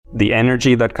the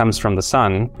energy that comes from the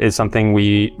sun is something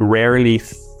we rarely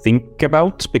think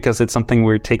about because it's something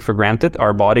we take for granted.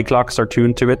 Our body clocks are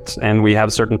tuned to it and we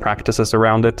have certain practices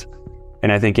around it.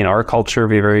 And I think in our culture,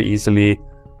 we very easily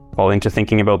fall into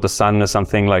thinking about the sun as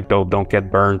something like, don't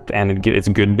get burnt, and it's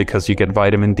good because you get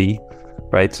vitamin D,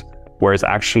 right? Whereas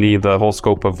actually the whole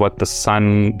scope of what the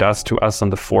sun does to us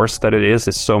and the force that it is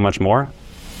so much more.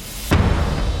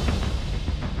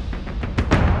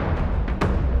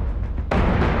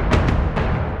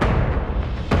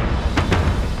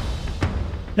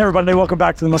 Hey everybody, welcome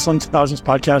back to the Muscle 2000s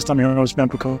podcast. I'm your host,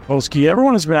 Bjørn.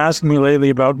 Everyone has been asking me lately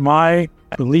about my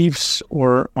beliefs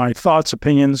or my thoughts,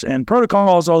 opinions, and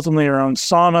protocols ultimately around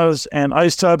saunas and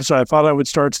ice tubs. So I thought I would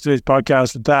start today's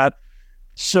podcast with that.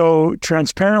 So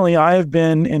transparently, I have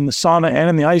been in the sauna and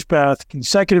in the ice bath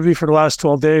consecutively for the last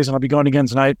 12 days, and I'll be going again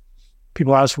tonight.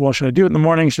 People ask, well, should I do it in the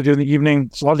morning? Should I do it in the evening?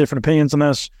 There's a lot of different opinions on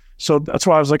this. So that's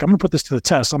why I was like, I'm going to put this to the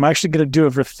test. I'm actually going to do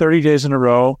it for 30 days in a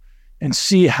row and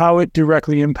see how it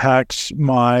directly impacts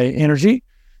my energy,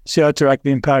 see how it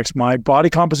directly impacts my body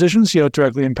composition, see how it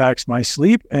directly impacts my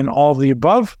sleep, and all of the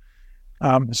above.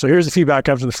 So here's the feedback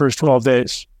after the first 12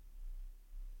 days.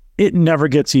 It never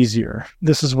gets easier.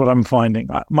 This is what I'm finding.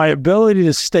 My ability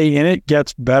to stay in it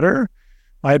gets better.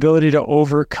 My ability to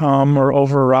overcome or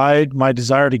override my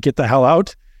desire to get the hell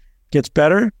out gets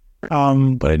better.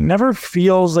 But it never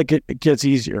feels like it gets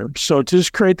easier. So to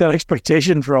just create that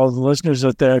expectation for all the listeners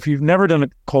out there, if you've never done a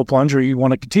cold plunge or you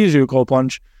want to continue to do a cold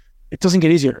plunge, it doesn't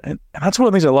get easier. And that's one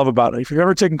of the things I love about it. If you've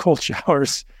ever taken cold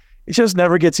showers, it just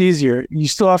never gets easier. You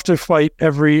still have to fight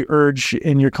every urge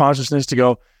in your consciousness to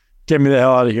go, get me the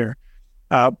hell out of here.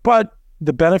 But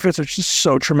the benefits are just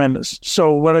so tremendous.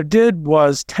 So what I did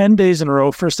was 10 days in a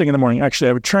row, first thing in the morning.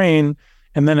 Actually, I would train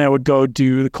and then I would go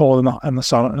do the cold and the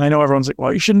sauna. And I know everyone's like,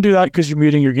 well, you shouldn't do that because you're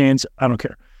muting your gains. I don't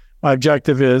care. My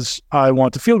objective is I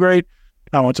want to feel great.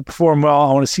 I want to perform well.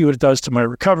 I want to see what it does to my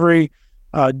recovery.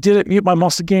 Did it mute my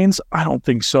muscle gains? I don't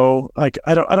think so. Like,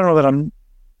 I don't know that I'm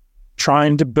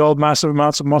trying to build massive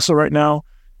amounts of muscle right now.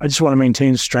 I just want to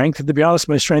maintain strength. And to be honest,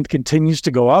 my strength continues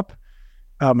to go up.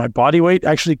 My body weight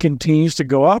actually continues to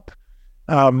go up,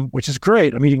 which is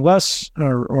great. I'm eating less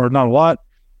or not a lot.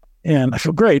 And I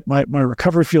feel great. My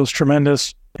recovery feels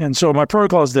tremendous. And so my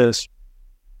protocol is this.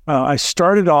 I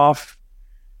started off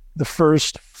the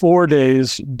first 4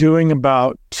 days doing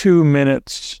about 2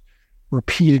 minutes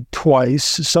repeated twice.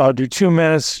 So I'll do 2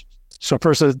 minutes. So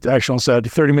first, I'll say I'll do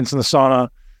 30 minutes in the sauna,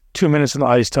 2 minutes in the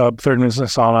ice tub, 30 minutes in the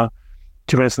sauna,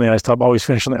 2 minutes in the ice tub, always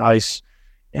finish on the ice.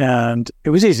 And it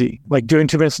was easy. Like doing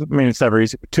 2 minutes, it's never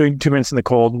easy. Doing 2 minutes in the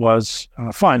cold was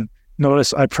fun.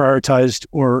 Notice I prioritized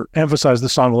or emphasized the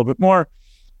sauna a little bit more.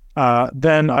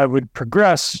 Then I would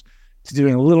progress to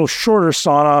doing a little shorter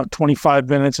sauna, 25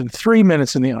 minutes and 3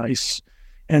 minutes in the ice.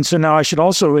 And so now I should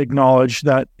also acknowledge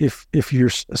that if you're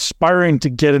aspiring to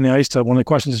get in the ice tub, one of the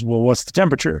questions is, well, what's the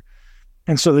temperature?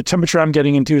 And so the temperature I'm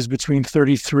getting into is between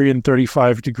 33 and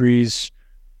 35 degrees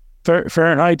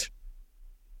Fahrenheit,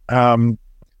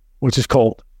 which is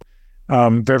cold,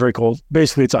 very, very cold.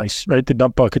 Basically, it's ice, right? The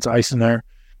dump bucket's ice in there.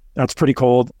 That's pretty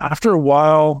cold. After a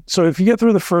while, so if you get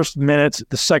through the first minute,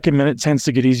 the second minute tends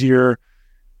to get easier.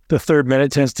 The third minute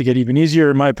tends to get even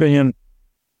easier, in my opinion.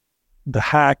 The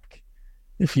hack,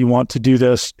 if you want to do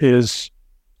this, is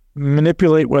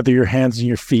manipulate whether your hands and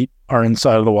your feet are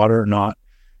inside of the water or not.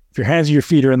 If your hands and your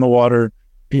feet are in the water,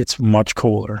 it's much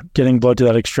colder. Getting blood to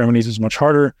that extremities is much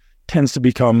harder, tends to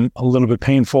become a little bit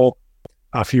painful.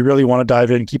 If you really want to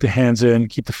dive in, keep the hands in,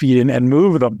 keep the feet in, and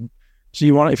move them. So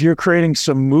if you're creating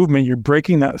some movement, you're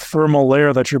breaking that thermal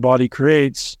layer that your body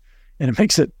creates, and it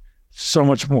makes it so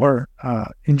much more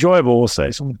enjoyable, we'll say,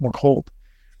 so much more cold.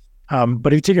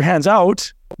 But if you take your hands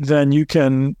out, then you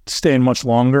can stay in much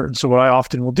longer. And so what I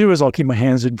often will do is I'll keep my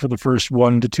hands in for the first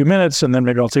 1 to 2 minutes, and then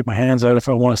maybe I'll take my hands out if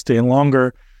I want to stay in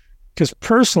longer. Because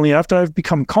personally, after I've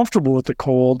become comfortable with the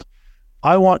cold,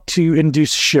 I want to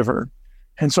induce shiver.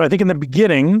 And so I think in the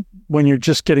beginning, when you're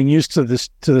just getting used to the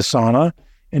sauna,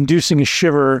 inducing a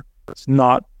shiver is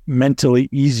not mentally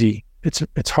easy.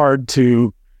 It's hard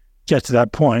to get to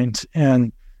that point.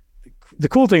 And the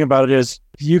cool thing about it is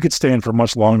you could stay in for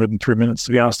much longer than 3 minutes.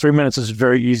 To be honest, 3 minutes is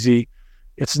very easy.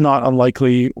 It's not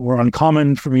unlikely or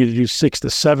uncommon for me to do 6 to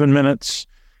 7 minutes,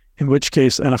 in which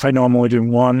case, and if I know I'm only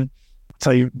doing one, I'll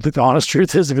tell you the honest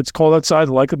truth is if it's cold outside,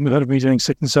 the likelihood of me doing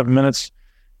 6 and 7 minutes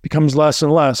becomes less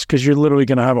and less because you're literally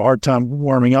going to have a hard time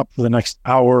warming up for the next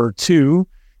hour or two.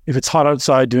 If it's hot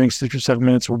outside, doing 6 or 7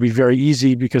 minutes will be very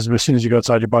easy because as soon as you go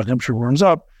outside, your body temperature warms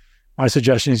up. My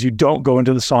suggestion is you don't go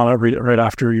into the sauna right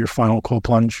after your final cold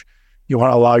plunge. You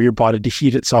want to allow your body to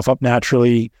heat itself up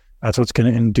naturally, That's what's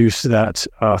going to induce that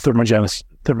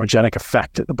thermogenic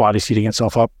effect that the body's heating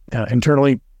itself up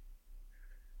internally.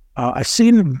 I've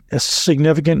seen a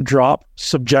significant drop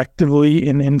subjectively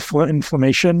in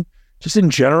inflammation. Just in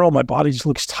general, my body just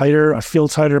looks tighter. I feel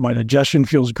tighter. My digestion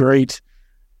feels great.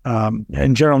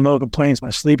 In general, no complaints. My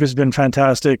sleep has been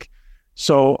fantastic.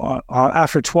 So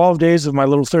after 12 days of my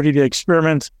little 30-day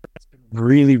experiment, it's been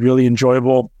really, really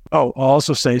enjoyable. Oh, I'll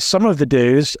also say some of the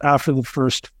days after the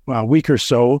first week or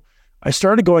so, I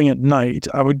started going at night.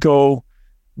 I would go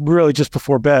really just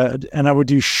before bed, and I would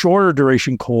do shorter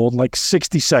duration cold, like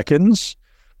 60 seconds,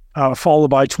 followed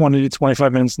by 20 to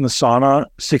 25 minutes in the sauna,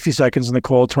 60 seconds in the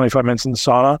cold, 25 minutes in the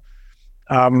sauna.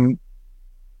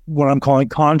 What I'm calling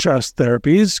contrast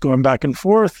therapies, going back and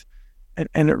forth.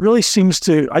 And it really seems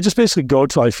to, I just basically go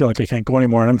till I feel like I can't go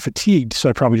anymore, and I'm fatigued. So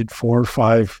I probably did 4 or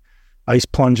 5 ice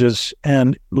plunges,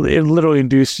 and it literally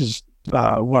induces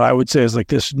what I would say is like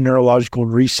this neurological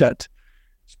reset.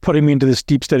 It's putting me into this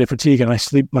deep state of fatigue, and I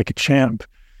sleep like a champ.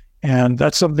 And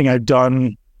that's something I've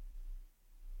done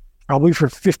probably for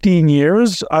 15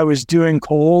 years. I was doing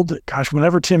cold. Gosh,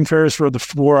 whenever Tim Ferriss wrote the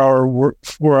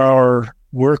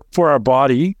 4-hour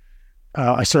body,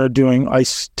 I started doing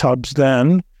ice tubs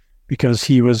then, because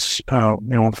he was,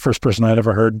 the first person I'd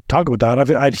ever heard talk about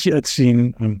that. I'd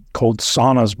seen cold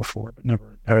saunas before, but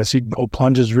never had seen cold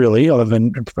plunges really, other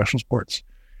than in professional sports.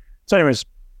 So anyways,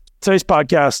 today's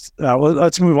podcast,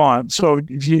 let's move on. So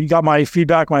if you got my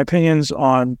feedback, my opinions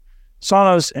on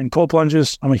saunas and cold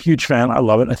plunges, I'm a huge fan. I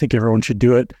love it. I think everyone should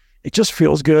do it. It just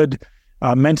feels good.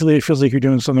 Mentally, it feels like you're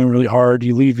doing something really hard.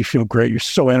 You leave, you feel great. You're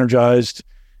so energized,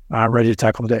 ready to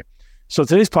tackle the day. So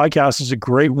today's podcast is a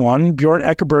great one. Bjørn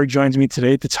Ekeberg joins me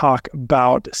today to talk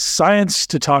about science,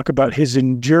 to talk about his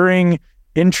enduring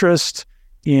interest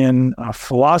in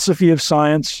philosophy of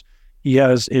science. He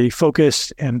has a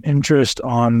focus and interest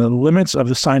on the limits of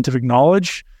the scientific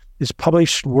knowledge. His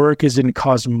published work is in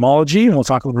cosmology, and we'll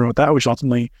talk a little bit about that, which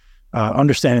ultimately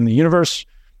understanding the universe.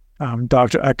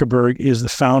 Dr. Ekeberg is the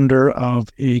founder of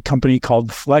a company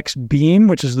called Flex Beam,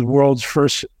 which is the world's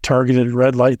first targeted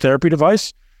red light therapy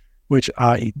device, which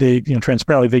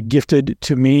transparently they gifted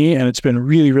to me, and it's been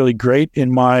really, really great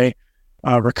in my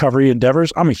recovery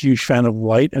endeavors. I'm a huge fan of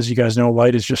light. As you guys know,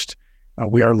 light is just,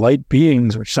 we are light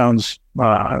beings, which sounds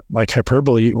like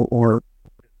hyperbole or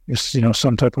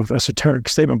some type of esoteric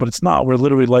statement, but it's not. We're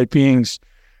literally light beings.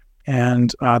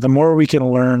 And the more we can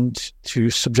learn to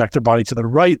subject our body to the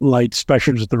right light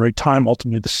spectrums at the right time,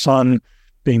 ultimately the sun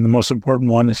being the most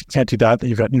important one. If you can't do that, then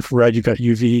you've got infrared, you've got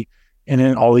UV, and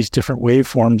then all these different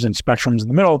waveforms and spectrums in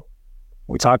the middle.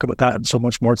 We talk about that and so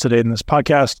much more today in this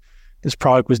podcast. This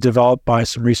product was developed by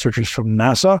some researchers from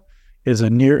NASA. It is a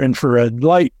near-infrared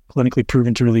light, clinically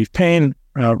proven to relieve pain,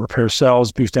 repair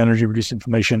cells, boost energy, reduce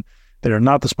inflammation. They are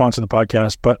not the sponsor of the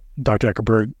podcast, but Dr.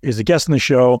 Ekeberg is a guest on the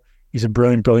show. He's a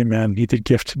brilliant, brilliant man. He did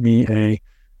gift me a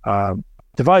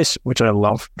device, which I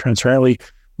love transparently.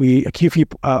 A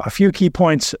few key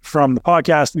points from the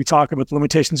podcast. We talk about the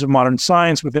limitations of modern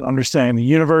science within understanding the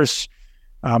universe,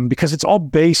 because it's all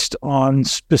based on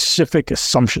specific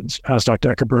assumptions, as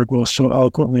Dr. Ekeberg will so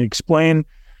eloquently explain,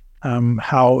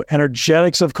 how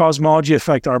energetics of cosmology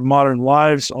affect our modern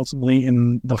lives, ultimately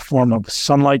in the form of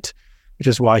sunlight, which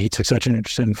is why he took such an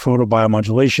interest in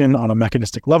photobiomodulation on a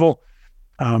mechanistic level,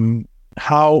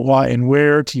 how, why, and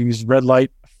where to use red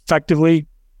light effectively,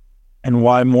 and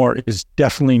why more is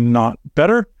definitely not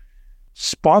better.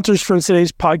 Sponsors for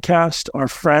today's podcast, our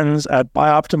friends at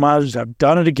Bioptimizers, have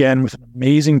done it again with an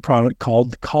amazing product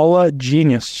called Colla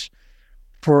Genius.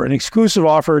 For an exclusive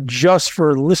offer just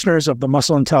for listeners of the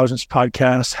Muscle Intelligence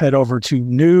podcast, head over to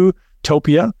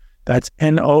Nootopia, that's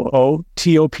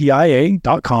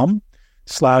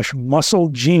nootopia.com/muscle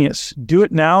genius. Do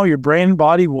it now. Your brain and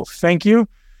body will thank you,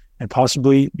 and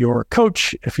possibly your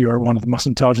coach if you are one of the Muscle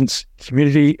Intelligence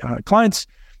community clients.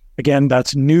 Again,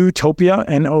 that's Nootopia,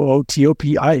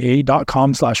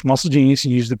 nootopia.com/muscle genius,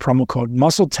 and use the promo code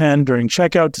muscle10 during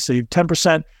checkout to save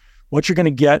 10%. What you're going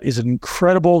to get is an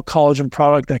incredible collagen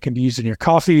product that can be used in your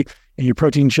coffee and your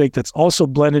protein shake that's also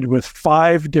blended with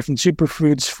 5 different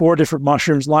superfoods, 4 different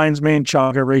mushrooms, lion's mane,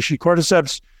 chaga, reishi,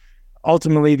 cordyceps.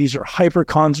 Ultimately, these are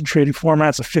hyper-concentrated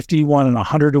formats of 50-1 and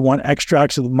 100-1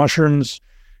 extracts of the mushrooms.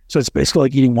 So it's basically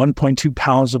like eating 1.2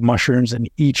 pounds of mushrooms in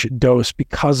each dose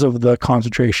because of the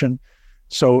concentration.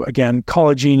 So again,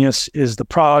 Colla Genius is the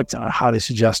product. I highly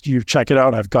suggest you check it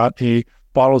out. I've got a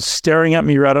bottle staring at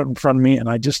me right out in front of me, and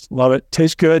I just love it.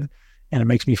 Tastes good, and it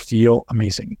makes me feel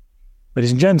amazing.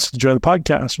 Ladies and gents, enjoy the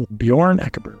podcast with Bjørn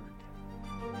Ekeberg.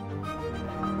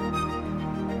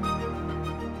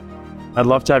 I'd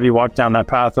love to have you walk down that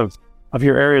path of of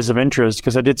your areas of interest,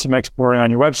 because I did some exploring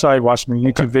on your website, watched some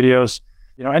YouTube videos.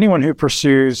 Anyone who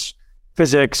pursues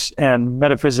physics and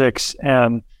metaphysics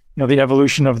and the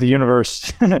evolution of the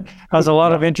universe has a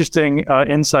lot of interesting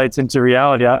insights into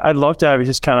reality. I'd love to have you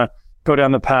just kind of go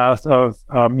down the path of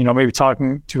maybe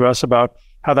talking to us about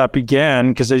how that began,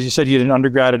 because as you said, you did an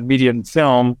undergrad in media and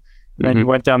film, and then you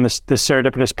went down this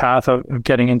serendipitous path of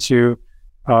getting into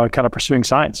kind of pursuing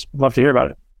science. I'd love to hear about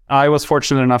it. I was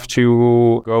fortunate enough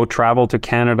to go travel to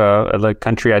Canada, a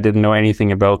country I didn't know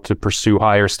anything about, to pursue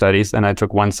higher studies. And I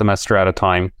took one semester at a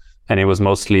time. And it was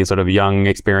mostly sort of young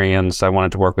experience. I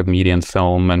wanted to work with media and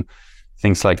film and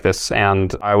things like this.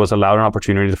 And I was allowed an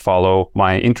opportunity to follow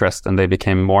my interest. And they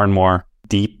became more and more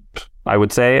deep, I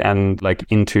would say, and like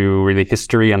into really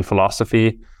history and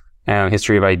philosophy and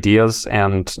history of ideas.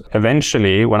 And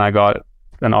eventually, when I got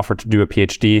an offer to do a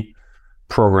PhD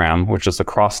program, which is a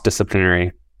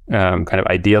cross-disciplinary kind of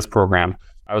ideas program,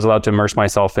 I was allowed to immerse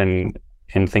myself in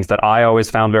things that I always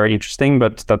found very interesting,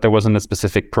 but that there wasn't a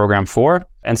specific program for.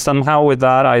 And somehow with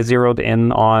that, I zeroed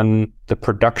in on the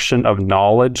production of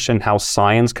knowledge and how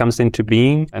science comes into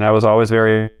being. And I was always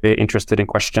very interested in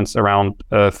questions around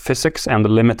physics and the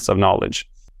limits of knowledge.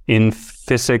 In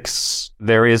physics,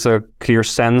 there is a clear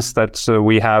sense that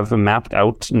we have mapped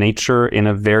out nature in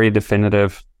a very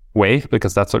definitive way,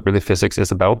 because that's what really physics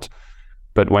is about.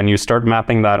 But when you start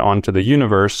mapping that onto the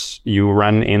universe, you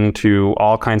run into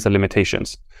all kinds of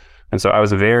limitations. And so I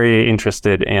was very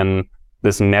interested in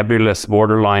this nebulous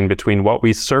borderline between what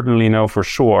we certainly know for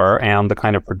sure and the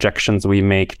kind of projections we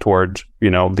make toward,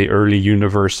 the early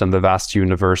universe and the vast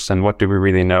universe, and what do we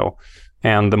really know.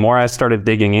 And the more I started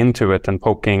digging into it and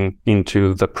poking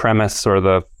into the premise or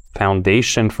the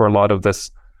foundation for a lot of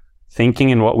this thinking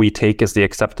in what we take as the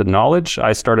accepted knowledge,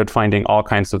 I started finding all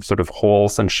kinds of sort of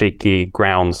holes and shaky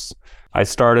grounds. I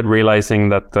started realizing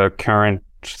that the current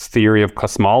theory of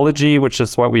cosmology, which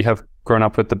is what we have grown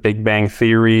up with, the Big Bang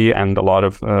theory and a lot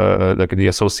of the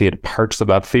associated parts of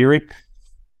that theory,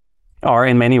 are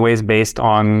in many ways based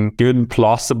on good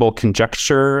plausible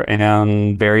conjecture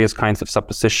and various kinds of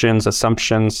suppositions,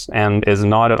 assumptions, and is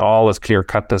not at all as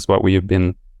clear-cut as what we have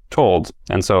been told.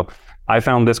 And so I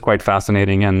found this quite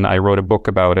fascinating, and I wrote a book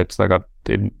about it. So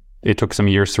it took some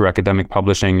years through academic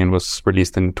publishing and was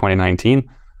released in 2019.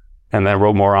 And then I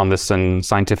wrote more on this in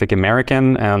Scientific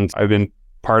American, and I've been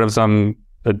part of some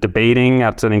debating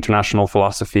at an international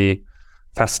philosophy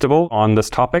festival on this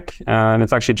topic. And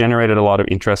it's actually generated a lot of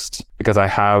interest because I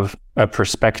have a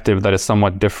perspective that is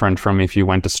somewhat different from if you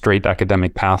went a straight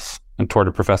academic path and toward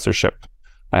a professorship.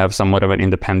 I have somewhat of an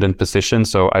independent position,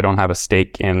 so I don't have a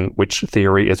stake in which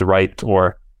theory is right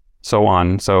or so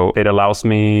on. So it allows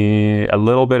me a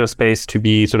little bit of space to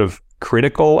be sort of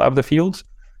critical of the field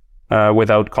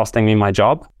without costing me my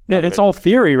job. Yeah, it's all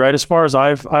theory, right? As far as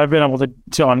I've been able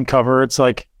to uncover, it's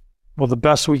like, well, the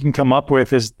best we can come up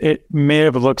with is it may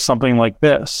have looked something like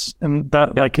this, and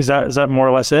that is that more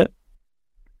or less it?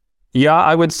 Yeah,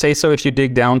 I would say so. If you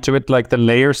dig down to it, like the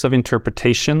layers of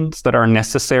interpretations that are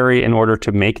necessary in order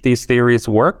to make these theories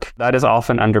work, that is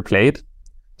often underplayed.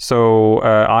 So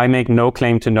I make no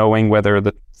claim to knowing whether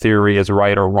the theory is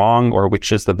right or wrong, or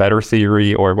which is the better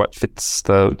theory, or what fits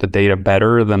the data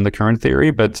better than the current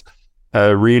theory, but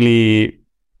really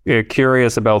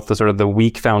curious about the sort of the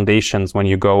weak foundations when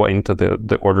you go into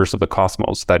the orders of the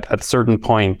cosmos, that at a certain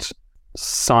point,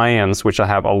 science, which I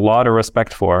have a lot of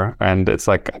respect for, and it's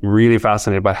like really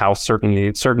fascinated by how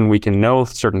certain we can know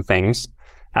certain things.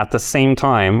 At the same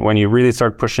time, when you really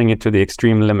start pushing it to the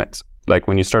extreme limits, like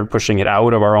when you start pushing it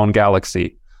out of our own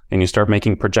galaxy and you start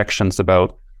making projections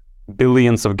about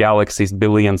billions of galaxies,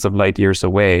 billions of light years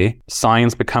away,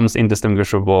 science becomes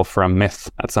indistinguishable from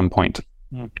myth at some point,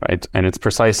 right? And it's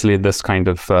precisely this kind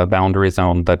of boundary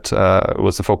zone that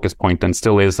was a focus point and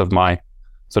still is of my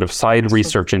sort of side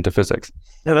research into physics.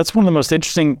 Yeah, that's one of the most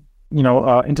interesting,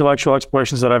 intellectual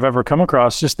explorations that I've ever come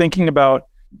across. Just thinking about,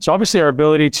 so obviously our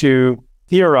ability to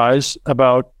theorize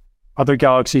about other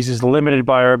galaxies is limited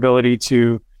by our ability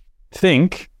to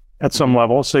think at some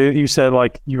level. So you said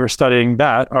like you were studying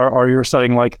that, or you were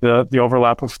studying like the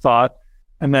overlap of thought,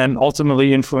 and then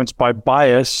ultimately influenced by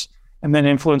bias, and then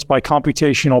influenced by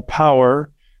computational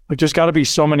power. Like there's got to be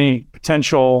so many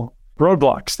potential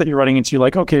roadblocks that you're running into.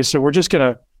 Like, okay, so we're just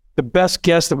the best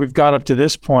guess that we've got up to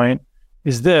this point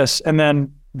is this. And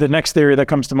then the next theory that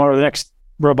comes to mind, or the next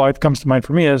roadblock that comes to mind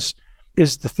for me is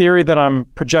the theory that I'm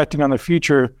projecting on the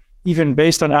future, even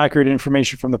based on accurate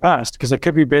information from the past? Because I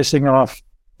could be basing it off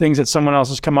things that someone else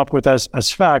has come up with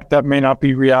as fact that may not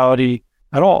be reality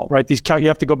at all, right? You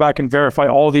have to go back and verify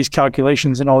all these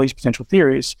calculations and all these potential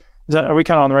theories. Are we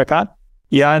kind of on the right path?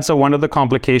 Yeah, and so one of the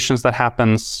complications that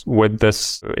happens with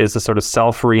this is a sort of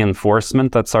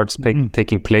self-reinforcement that starts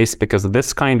taking place, because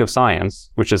this kind of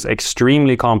science, which is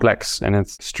extremely complex and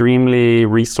it's extremely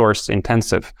resource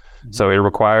intensive, so it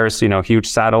requires, huge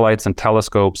satellites and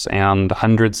telescopes and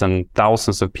hundreds and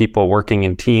thousands of people working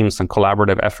in teams and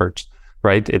collaborative efforts,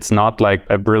 right? It's not like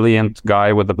a brilliant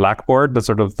guy with a blackboard, the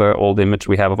sort of the old image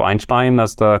we have of Einstein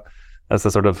as the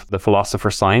sort of the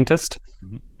philosopher scientist.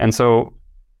 And so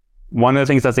one of the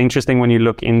things that's interesting when you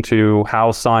look into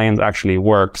how science actually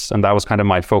works, and that was kind of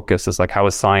my focus, is like, how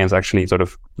is science actually sort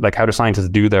of like, how do scientists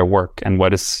do their work, and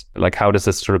what is like, how does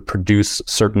this sort of produce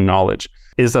certain knowledge,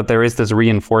 is that there is this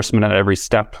reinforcement at every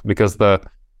step, because the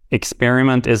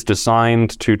experiment is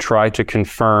designed to try to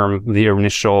confirm the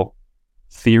initial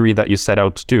theory that you set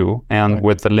out to do. And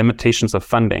with the limitations of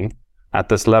funding at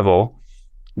this level,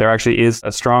 there actually is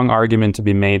a strong argument to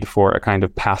be made for a kind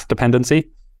of path dependency.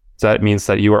 So that means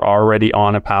that you are already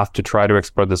on a path to try to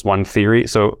explore this one theory.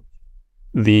 So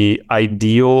the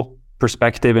ideal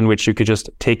perspective in which you could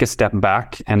just take a step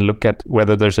back and look at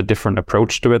whether there's a different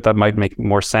approach to it that might make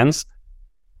more sense,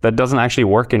 that doesn't actually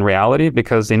work in reality,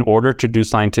 because in order to do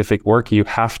scientific work, you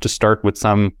have to start with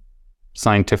some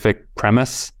scientific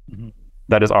premise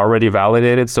that is already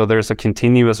validated. So there's a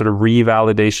continuous sort of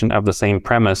revalidation of the same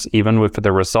premise, even if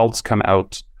the results come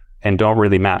out and don't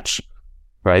really match.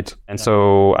 Right. And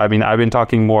so, I mean, I've been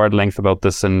talking more at length about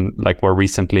this and like more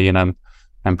recently, and I'm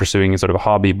pursuing a sort of a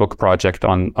hobby book project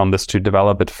on this to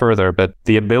develop it further. But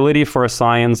the ability for a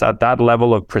science at that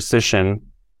level of precision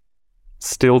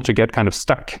still to get kind of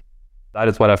stuck, that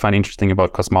is what I find interesting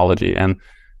about cosmology. And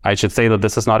I should say that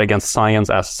this is not against science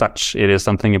as such. It is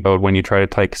something about when you try to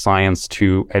take science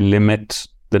to a limit,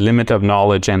 the limit of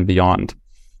knowledge and beyond.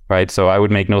 Right. So I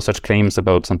would make no such claims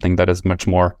about something that is much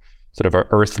more sort of an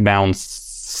earthbound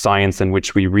science in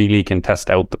which we really can test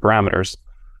out the parameters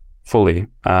fully.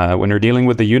 When we're dealing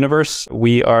with the universe,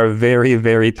 we are very,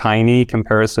 very tiny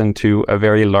comparison to a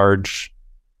very large,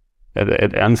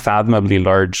 an unfathomably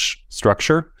large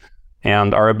structure.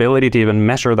 And our ability to even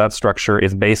measure that structure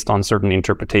is based on certain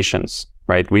interpretations,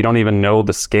 right? We don't even know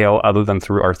the scale other than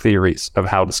through our theories of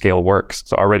how the scale works.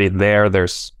 So already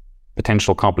there's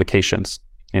potential complications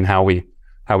in how we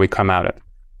come at it.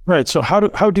 Right. So how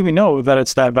do we know that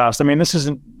it's that vast? I mean, this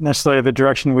isn't necessarily the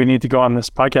direction we need to go on this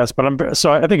podcast, but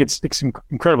I think it's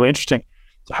incredibly interesting.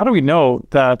 So how do we know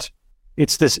that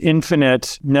it's this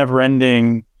infinite,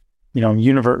 never-ending,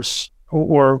 universe?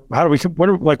 Or how do we?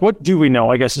 What do we know?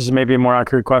 I guess is maybe a more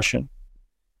accurate question.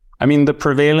 I mean, the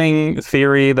prevailing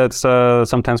theory that's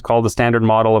sometimes called the standard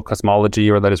model of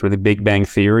cosmology, or that is really Big Bang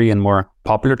theory in more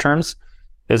popular terms,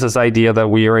 is this idea that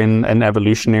we are in an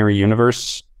evolutionary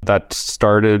universe that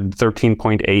started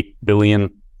 13.8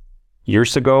 billion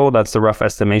years ago. That's the rough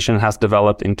estimation, has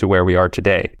developed into where we are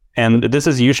today. And this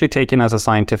is usually taken as a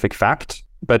scientific fact.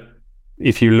 But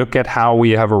if you look at how we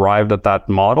have arrived at that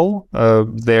model,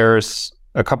 there's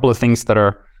a couple of things that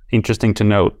are interesting to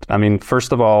note. I mean,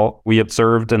 first of all, we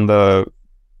observed in the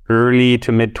early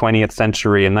to mid 20th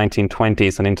century, in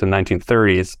 1920s and into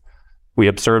 1930s, we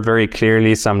observed very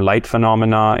clearly some light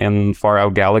phenomena in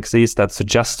far-out galaxies that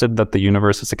suggested that the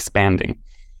universe is expanding,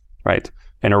 right?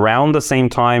 And around the same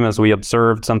time as we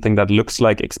observed something that looks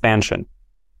like expansion,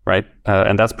 right?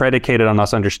 And that's predicated on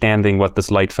us understanding what this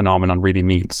light phenomenon really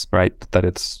means, right? That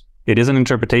it is an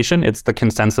interpretation, it's the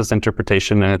consensus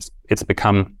interpretation, and it's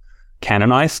become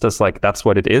canonized as like, that's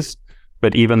what it is.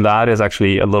 But even that is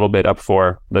actually a little bit up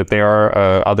for, that there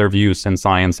are other views in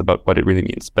science about what it really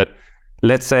means. But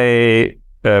let's say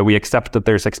we accept that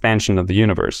there's expansion of the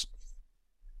universe.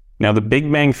 Now, the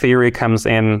Big Bang theory comes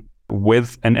in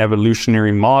with an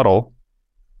evolutionary model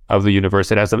of the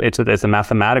universe. It's a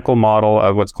mathematical model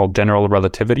of what's called general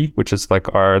relativity, which is like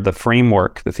the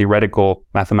framework, the theoretical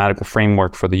mathematical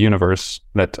framework for the universe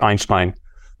that Einstein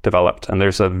developed. And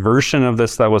there's a version of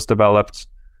this that was developed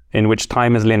in which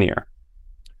time is linear.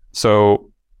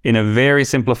 So in a very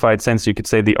simplified sense, you could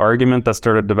say the argument that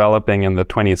started developing in the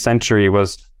 20th century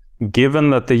was, given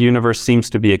that the universe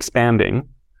seems to be expanding,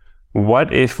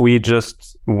 what if we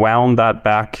just wound that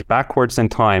backwards in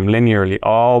time linearly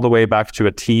all the way back to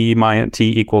a t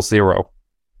equals 0?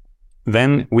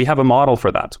 Then we have a model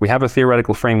for that. We have a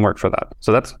theoretical framework for that.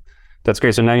 So that's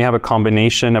great. So now you have a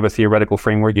combination of a theoretical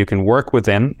framework you can work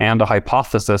within and a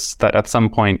hypothesis that at some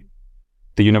point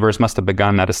the universe must have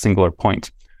begun at a singular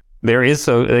point.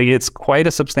 It's quite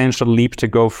a substantial leap to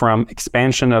go from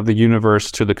expansion of the universe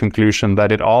to the conclusion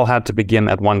that it all had to begin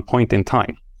at one point in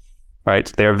time,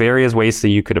 right? There are various ways that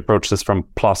you could approach this, from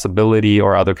plausibility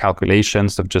or other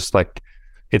calculations of just like,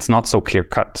 it's not so clear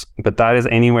cut. But that is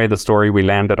anyway the story we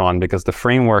landed on, because the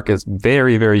framework is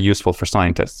very, very useful for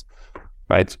scientists,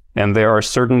 right? And there are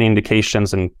certain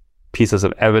indications and pieces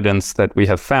of evidence that we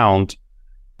have found.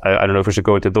 I don't know if we should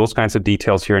go into those kinds of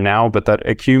details here now, but that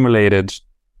accumulated,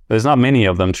 there's not many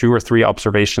of them, 2 or 3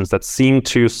 observations that seem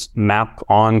to map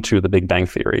onto the Big Bang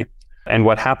Theory. And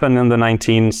what happened in the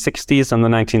 1960s and the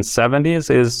 1970s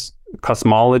is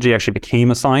cosmology actually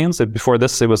became a science. Before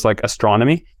this, it was like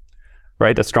astronomy,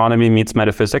 right? Astronomy meets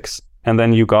metaphysics. And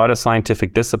then you got a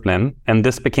scientific discipline, and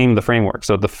this became the framework.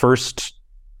 So the first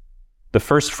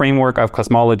framework of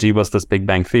cosmology was this Big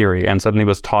Bang Theory, and suddenly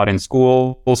was taught in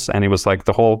schools, and it was like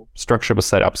the whole structure was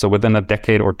set up. So within a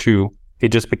decade or 2,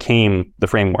 it just became the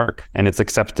framework, and it's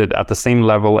accepted at the same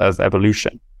level as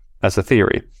evolution, as a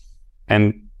theory.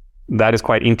 And that is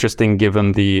quite interesting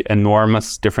given the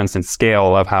enormous difference in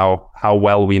scale of how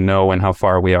well we know and how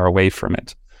far we are away from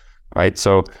it, right?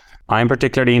 So I'm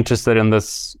particularly interested in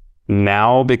this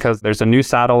now because there's a new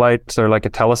satellite, or like a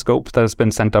telescope, that has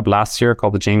been sent up last year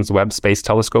called the James Webb Space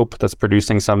Telescope, that's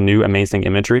producing some new amazing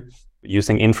imagery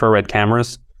using infrared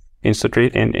cameras,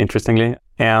 interestingly.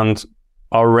 And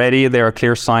already there are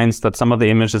clear signs that some of the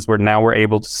images we're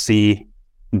able to see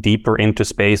deeper into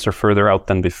space or further out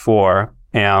than before.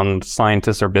 And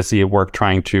scientists are busy at work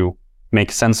trying to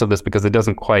make sense of this, because it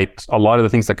doesn't quite, a lot of the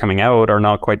things that are coming out are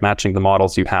not quite matching the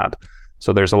models you had.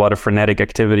 So there's a lot of frenetic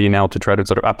activity now to try to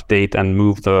sort of update and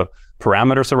move the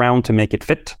parameters around to make it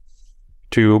fit,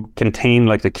 to contain,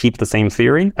 like to keep the same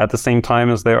theory, at the same time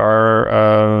as there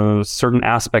are certain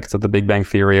aspects of the Big Bang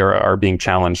Theory are being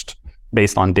challenged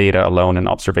based on data alone and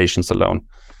observations alone.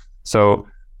 So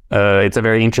it's a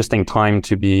very interesting time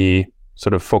to be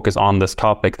sort of focused on this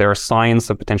topic. There are signs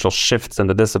of potential shifts in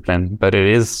the discipline, but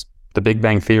the Big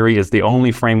Bang Theory is the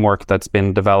only framework that's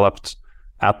been developed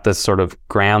at this sort of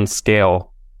grand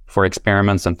scale for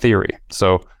experiments and theory.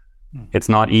 So it's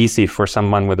not easy for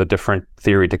someone with a different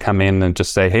theory to come in and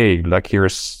just say, hey, like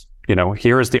here's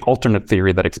the alternate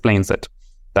theory that explains it.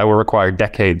 That will require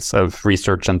decades of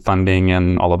research and funding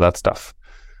and all of that stuff.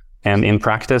 And in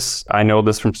practice, I know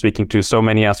this from speaking to so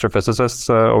many astrophysicists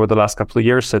over the last couple of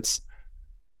years,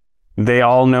 they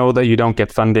all know that you don't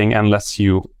get funding unless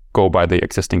you go by the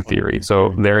existing theory.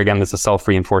 So there again, there's a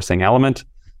self-reinforcing element,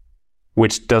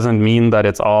 which doesn't mean that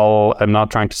it's all, I'm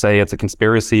not trying to say it's a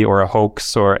conspiracy or a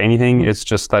hoax or anything. It's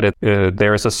just that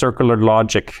there is a circular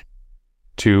logic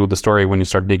to the story when you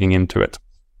start digging into it.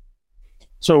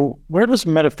 So where does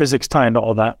metaphysics tie into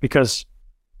all that? Because,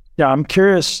 I'm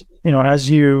curious, as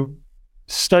you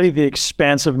study the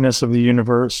expansiveness of the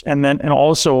universe, and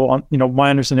also on, my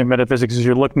understanding of metaphysics is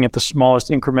you're looking at the smallest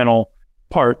incremental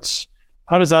parts.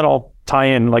 How does that all tie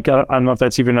in? Like, I don't know if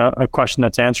that's even a question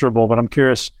that's answerable, but I'm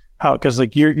curious how, because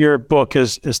like your book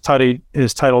is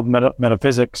titled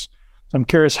Metaphysics. So I'm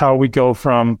curious how we go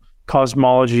from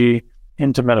cosmology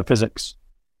into metaphysics.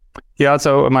 Yeah,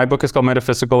 so my book is called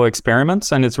Metaphysical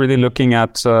Experiments, and it's really looking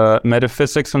at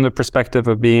metaphysics from the perspective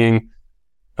of being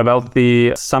about the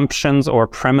assumptions or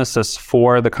premises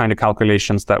for the kind of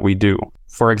calculations that we do.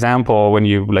 For example,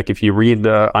 if you read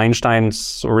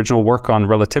Einstein's original work on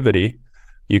relativity,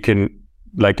 you can,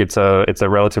 it's a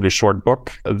relatively short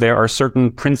book. There are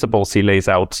certain principles he lays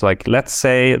out. Like, let's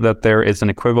say that there is an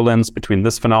equivalence between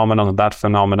this phenomenon and that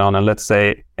phenomenon, and let's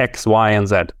say X, Y, and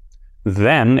Z.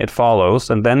 Then it follows,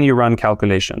 and then you run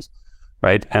calculations,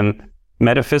 right? And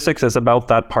metaphysics is about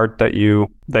that part that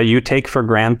you take for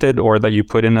granted, or that you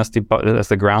put in as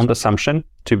the ground assumption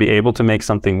to be able to make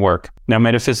something work. Now,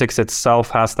 metaphysics itself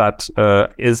has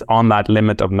is on that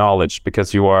limit of knowledge,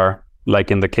 because you are, like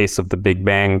in the case of the Big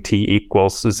Bang, T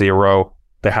equals 0,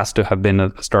 there has to have been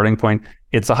a starting point.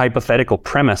 It's a hypothetical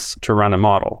premise to run a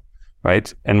model,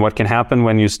 right? And what can happen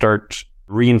when you start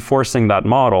reinforcing that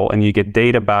model and you get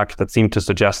data back that seem to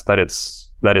suggest that it's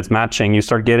matching, you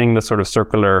start getting the sort of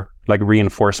circular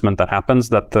reinforcement that happens,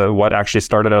 that what actually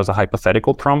started as a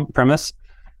hypothetical premise,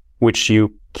 which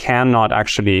you cannot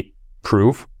actually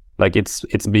prove,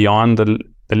 it's beyond the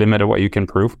limit of what you can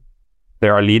prove.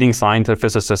 There are leading scientific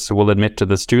physicists who will admit to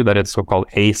this too, that it's so-called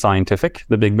ascientific,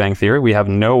 the Big Bang Theory. We have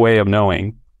no way of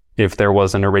knowing if there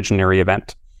was an originary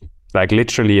event.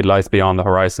 Literally, it lies beyond the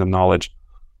horizon of knowledge,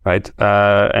 right?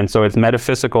 And so it's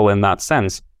metaphysical in that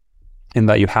sense, in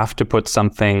that you have to put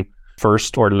something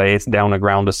first or lay down a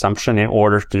ground assumption in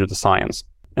order to do the science.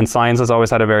 And science has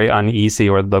always had a very uneasy,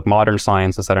 or the modern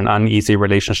science has had an uneasy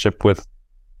relationship with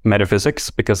metaphysics,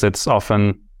 because it's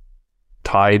often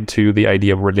tied to the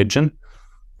idea of religion,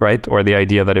 right? Or the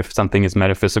idea that if something is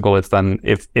metaphysical, it's then,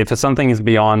 if something is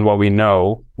beyond what we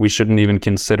know, we shouldn't even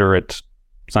consider it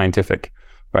scientific,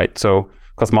 right? So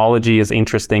cosmology is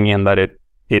interesting in that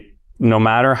no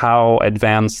matter how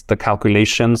advanced the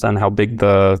calculations and how big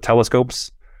the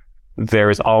telescopes, there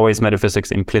is always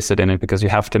metaphysics implicit in it because you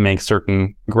have to make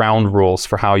certain ground rules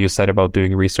for how you set about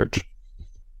doing research.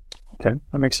 Okay,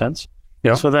 that makes sense.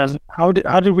 Yeah. So then how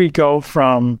did we go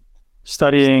from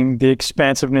studying the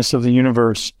expansiveness of the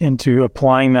universe into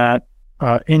applying that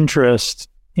interest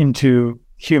into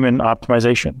human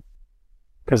optimization?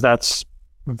 Because that's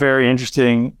a very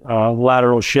interesting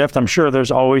lateral shift. I'm sure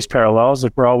there's always parallels.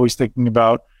 Like we're always thinking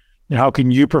about, how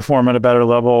can you perform at a better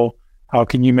level? How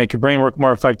can you make your brain work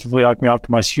more effectively? How can you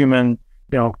optimize human,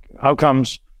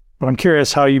 outcomes? But I'm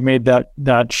curious how you made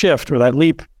that shift or that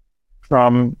leap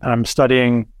from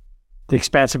studying the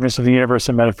expansiveness of the universe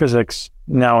and metaphysics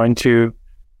now into,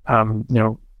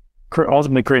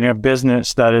 ultimately creating a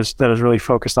business that is really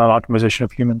focused on optimization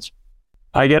of humans.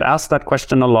 I get asked that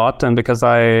question a lot, and because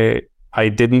I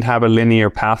didn't have a linear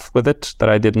path with it, that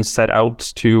I didn't set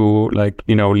out to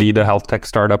lead a health tech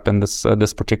startup in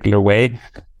this particular way.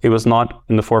 It was not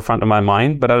in the forefront of my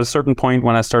mind, but at a certain point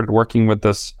when I started working with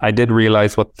this, I did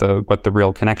realize what the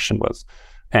real connection was.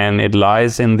 And it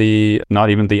lies in not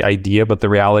even the idea, but the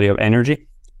reality of energy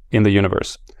in the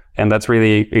universe. And that's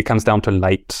really, it comes down to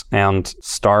light and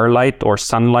starlight or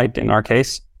sunlight in our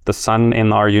case. The sun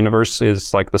in our universe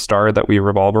is like the star that we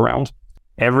revolve around.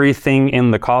 Everything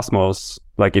in the cosmos,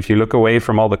 like if you look away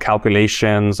from all the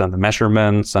calculations and the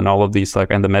measurements and all of these,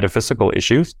 and the metaphysical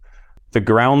issues, the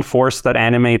ground force that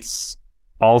animates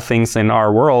all things in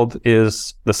our world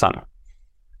is the sun.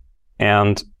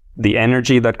 And the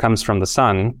energy that comes from the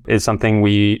sun is something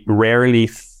we rarely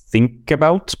think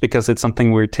about because it's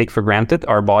something we take for granted.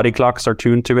 Our body clocks are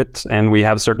tuned to it and we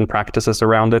have certain practices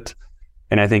around it.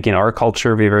 And I think in our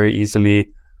culture, we very easily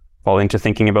fall into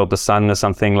thinking about the sun as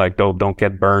something like, don't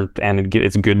get burnt and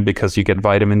it's good because you get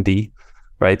vitamin D,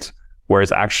 right?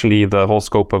 Whereas actually the whole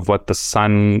scope of what the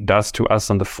sun does to us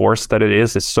and the force that it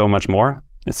is so much more,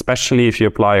 especially if you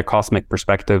apply a cosmic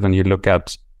perspective and you look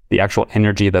at the actual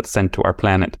energy that's sent to our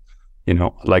planet.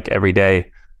 Every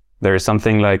day, there is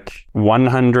something like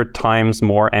 100 times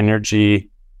more energy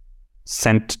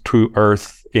sent to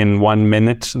Earth in 1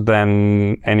 minute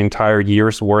than an entire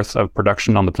year's worth of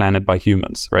production on the planet by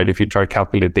humans, right? If you try to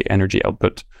calculate the energy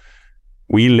output.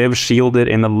 We live shielded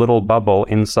in a little bubble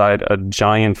inside a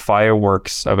giant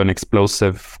fireworks of an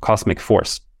explosive cosmic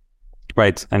force,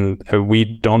 right? And we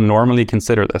don't normally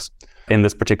consider this in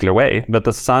this particular way, but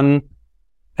the sun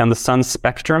and the sun's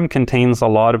spectrum contains a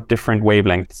lot of different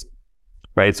wavelengths,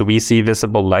 right? So we see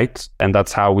visible light, and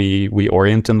that's how we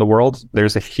orient in the world.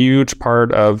 There's a huge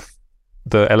part of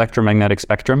the electromagnetic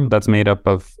spectrum that's made up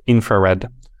of infrared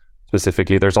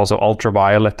specifically. There's also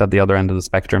ultraviolet at the other end of the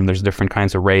spectrum. There's different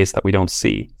kinds of rays that we don't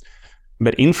see.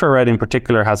 But infrared in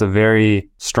particular has a very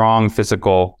strong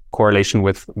physical correlation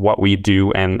with what we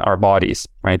do and our bodies,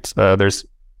 right?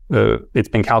 It's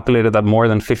been calculated that more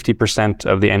than 50%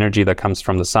 of the energy that comes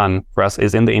from the sun for us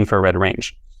is in the infrared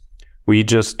range. We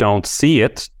just don't see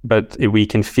it, but we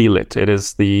can feel it. It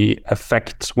is the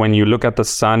effect when you look at the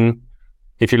sun.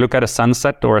 If you look at a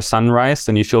sunset or a sunrise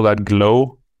and you feel that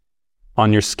glow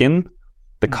on your skin,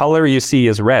 the color you see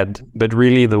is red, but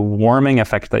really the warming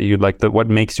effect that what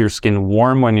makes your skin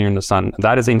warm when you're in the sun,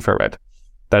 that is infrared.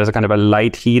 That is a kind of a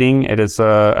light heating. It is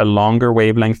a longer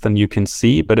wavelength than you can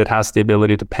see, but it has the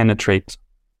ability to penetrate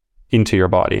into your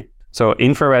body. So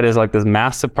infrared is like this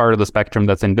massive part of the spectrum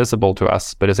that's invisible to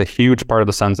us, but is a huge part of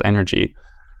the sun's energy.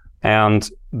 And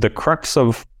the crux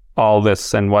of all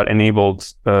this and what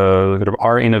enabled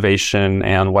our innovation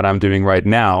and what I'm doing right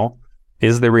now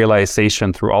is the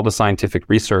realization through all the scientific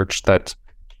research that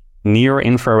near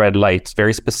infrared light,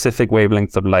 very specific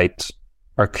wavelengths of light,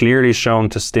 are clearly shown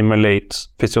to stimulate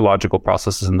physiological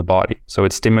processes in the body. So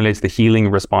it stimulates the healing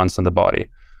response in the body.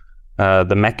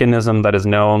 The mechanism that is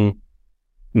known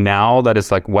now that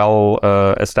is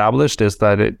established is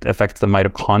that it affects the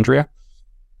mitochondria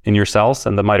in your cells.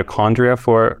 And the mitochondria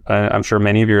I'm sure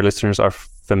many of your listeners are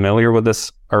familiar with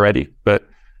this already, but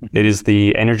it is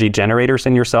the energy generators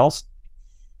in your cells.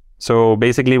 So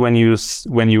basically when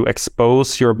you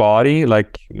expose your body,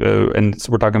 and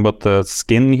so we're talking about the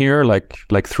skin here, like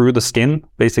through the skin,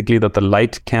 basically that the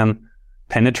light can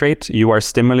penetrate, you are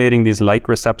stimulating these light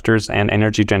receptors and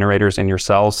energy generators in your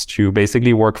cells to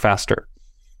basically work faster.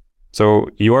 So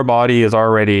your body is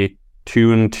already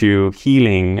tuned to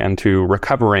healing and to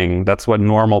recovering. That's what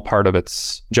normal part of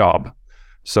its job.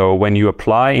 So when you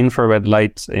apply infrared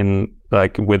light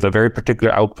with a very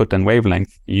particular output and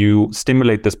wavelength, you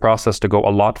stimulate this process to go a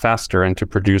lot faster and to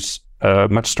produce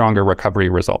much stronger recovery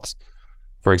results,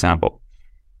 for example.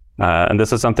 And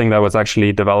this is something that was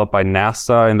actually developed by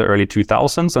NASA in the early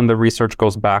 2000s, and the research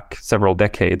goes back several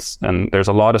decades, and there's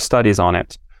a lot of studies on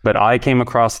it. But I came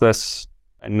across this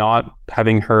not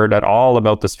having heard at all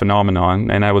about this phenomenon,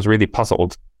 and I was really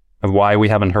puzzled of why we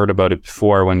haven't heard about it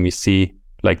before when we see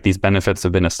like these benefits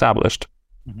have been established.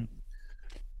 Mm-hmm.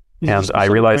 And I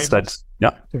realized that,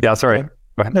 sorry. Go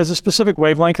ahead. There's a specific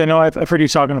wavelength. I know I've heard you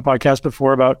talk on a podcast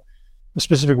before about a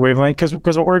specific wavelength,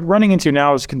 because what we're running into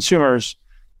now as consumers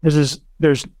is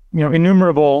there's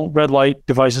innumerable red light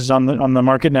devices on the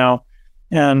market now,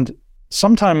 and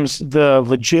sometimes the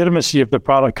legitimacy of the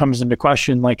product comes into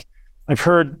question. Like, I've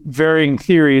heard varying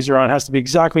theories around it has to be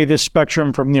exactly this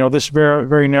spectrum from this very,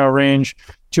 very narrow range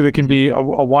to it can be a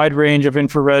wide range of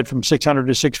infrared from 600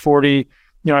 to 640.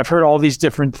 I've heard all these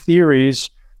different theories,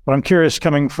 but I'm curious,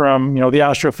 coming from the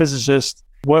astrophysicist,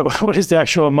 what is the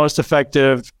actual most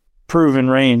effective proven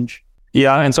range?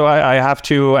 Yeah, and so I have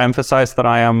to emphasize that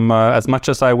I am, as much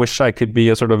as I wish I could be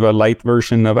a sort of a light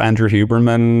version of Andrew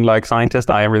Huberman-like scientist,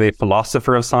 I am really a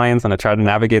philosopher of science, and I try to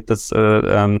navigate this,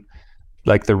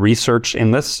 like the research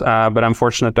in this. But I'm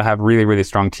fortunate to have really, really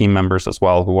strong team members as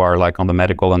well who are like on the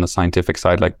medical and the scientific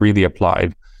side, like really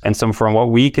applied. And so from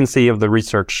what we can see of the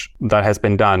research that has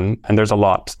been done, and there's a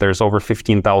lot, there's over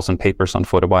 15,000 papers on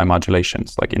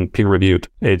photobiomodulations, like in peer-reviewed.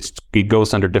 It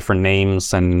goes under different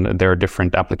names, and there are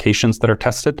different applications that are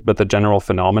tested, but the general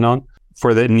phenomenon.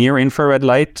 For the near-infrared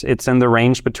light, it's in the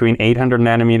range between 800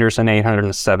 nanometers and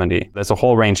 870. There's a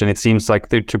whole range, and it seems like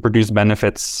to produce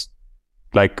benefits,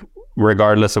 like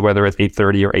regardless of whether it's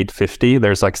 830 or 850,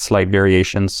 there's like slight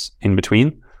variations in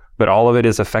between. But all of it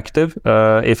is effective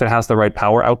if it has the right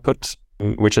power output,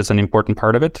 which is an important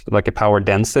part of it, like a power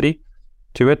density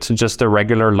to it. Just a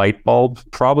regular light bulb,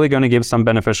 probably going to give some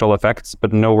beneficial effects,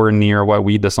 but nowhere near what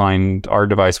we designed our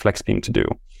device FlexBeam to do.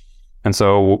 And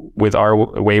so with our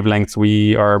wavelengths,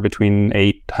 we are between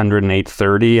 800 and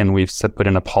 830, and we've put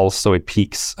in a pulse so it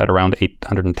peaks at around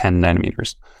 810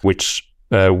 nanometers, which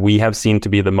we have seen to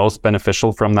be the most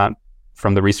beneficial from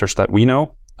the research that we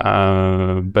know.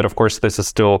 But of course, this is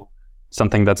still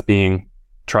something that's being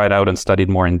tried out and studied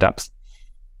more in depth.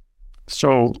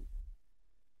 So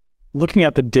looking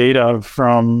at the data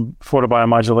from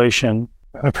photobiomodulation,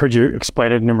 I've heard you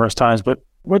explain it numerous times, but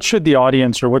what should the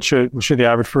audience, or what should the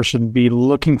average person be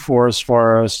looking for as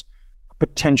far as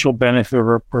potential benefit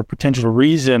or potential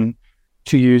reason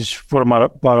to use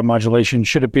photobiomodulation?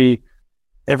 Should it be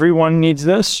everyone needs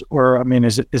this? Or, I mean,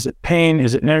 is it pain?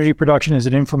 Is it energy production? Is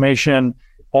it inflammation?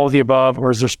 All of the above? Or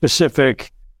is there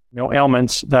specific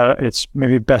ailments that it's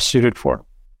maybe best suited for?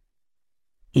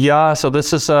 Yeah, so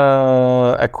this is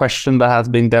a question that has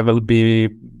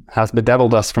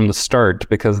bedeviled us from the start,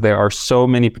 because there are so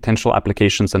many potential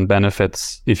applications and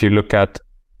benefits if you look at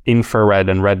infrared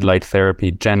and red light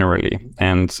therapy generally.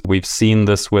 And we've seen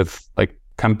this with like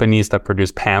companies that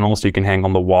produce panels you can hang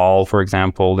on the wall, for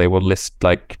example. They will list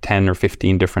like 10 or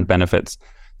 15 different benefits.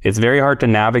 It's very hard to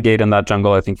navigate in that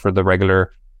jungle, I think, for the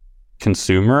regular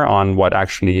consumer on what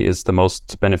actually is the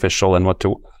most beneficial and what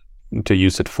to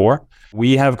use it for.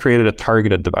 We have created a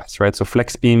targeted device, right? So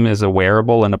FlexBeam is a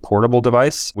wearable and a portable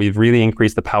device. We've really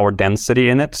increased the power density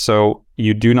in it. So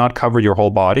you do not cover your whole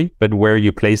body, but where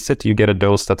you place it, you get a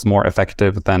dose that's more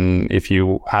effective than if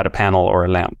you had a panel or a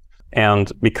lamp.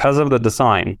 And because of the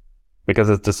design, because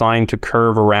it's designed to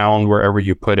curve around wherever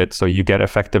you put it, so you get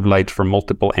effective light from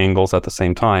multiple angles at the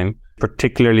same time,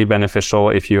 particularly beneficial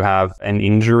if you have an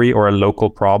injury or a local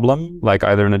problem, like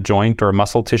either in a joint or a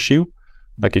muscle tissue.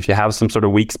 Like if you have some sort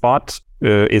of weak spot,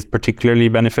 is particularly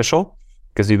beneficial,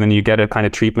 because then you get a kind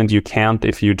of treatment you can't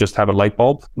if you just have a light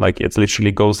bulb. Like it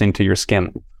literally goes into your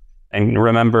skin. And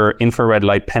remember, infrared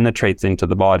light penetrates into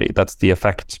the body. That's the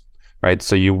effect, right?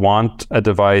 So you want a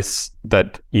device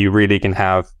that you really can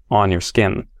have on your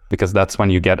skin, because that's when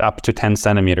you get up to 10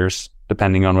 centimeters,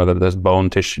 depending on whether there's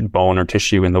bone or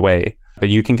tissue in the way. But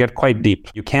you can get quite deep.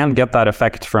 You can't get that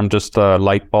effect from just a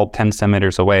light bulb 10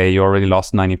 centimeters away. You already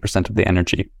lost 90% of the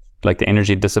energy. Like the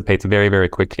energy dissipates very, very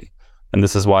quickly. And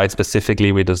this is why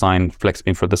specifically we designed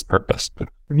FlexBeam for this purpose.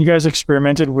 Have you guys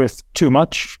experimented with too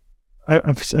much?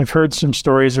 I've heard some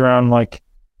stories around like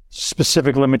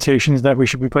specific limitations that we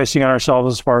should be placing on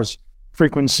ourselves as far as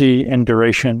frequency and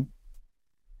duration.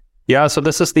 Yeah, so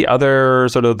this is the other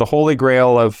sort of the holy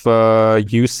grail of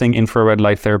using infrared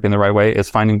light therapy in the right way, is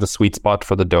finding the sweet spot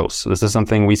for the dose. So this is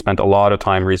something we spent a lot of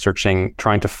time researching,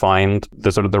 trying to find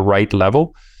the sort of the right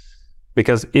level.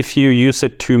 Because if you use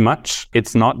it too much,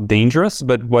 it's not dangerous,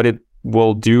 but what it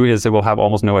will do is it will have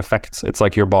almost no effects. It's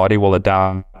like your body will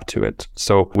adapt to it.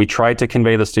 So we try to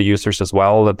convey this to users as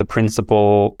well, that the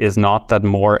principle is not that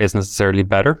more is necessarily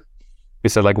better. We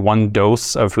said like one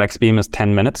dose of FlexBeam is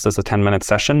 10 minutes. That's a 10-minute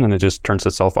session, and it just turns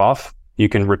itself off. You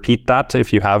can repeat that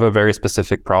if you have a very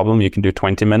specific problem. You can do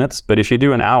 20 minutes. But if you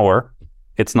do an hour,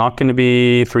 it's not going to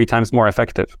be 3 times more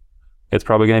effective. It's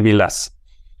probably going to be less.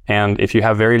 And if you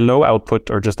have very low output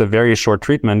or just a very short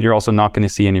treatment, you're also not going to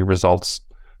see any results.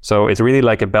 So it's really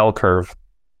like a bell curve,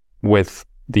 with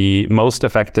the most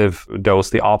effective dose,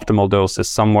 the optimal dose, is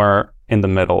somewhere in the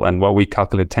middle. And what we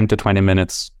calculate 10 to 20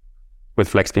 minutes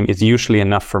with FlexBeam is usually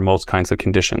enough for most kinds of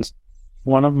conditions.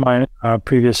 One of my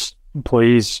previous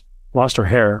employees lost her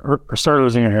hair or started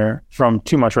losing her hair from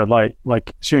too much red light. Like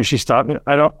as soon as she stopped,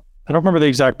 I don't remember the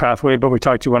exact pathway, but we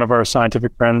talked to one of our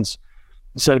scientific friends.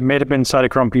 Said it may have been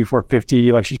cytochrome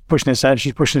P450. Like she's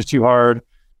pushing this too hard.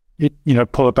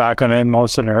 Pull it back on it, and all of a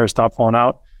sudden her hair stopped falling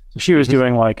out. So she was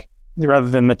doing like, rather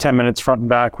than the 10 minutes front and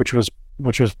back, which was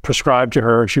prescribed to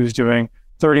her, she was doing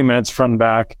 30 minutes front and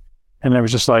back. And it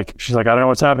was just like, she's like, I don't know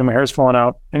what's happening. My hair's falling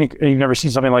out. And you've never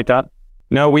seen something like that?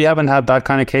 No, we haven't had that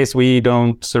kind of case. We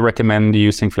don't recommend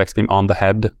using FlexBeam on the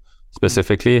head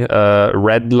specifically.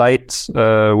 Red light,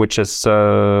 which is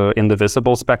in the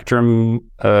visible spectrum,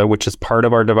 which is part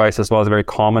of our device as well, is very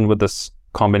common with this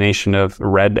combination of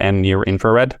red and near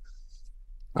infrared.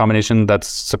 Combination that's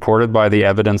supported by the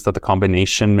evidence that the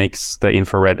combination makes the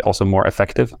infrared also more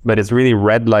effective. But it's really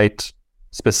red light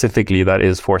specifically that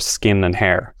is for skin and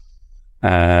hair.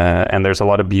 And there's a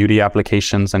lot of beauty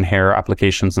applications and hair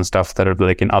applications and stuff that are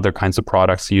like in other kinds of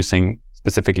products using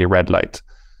specifically red light.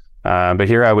 But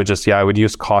here I would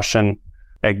use caution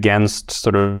against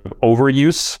sort of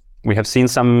overuse. We have seen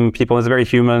some people, it's a very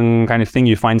human kind of thing.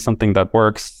 You find something that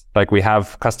works. Like we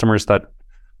have customers that,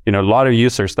 a lot of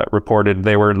users that reported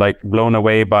they were like blown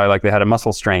away by, like they had a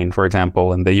muscle strain, for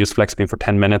example, and they used FlexBeam for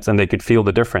 10 minutes and they could feel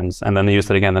the difference. And then they used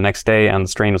it again the next day and the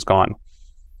strain was gone.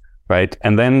 Right.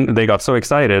 And then they got so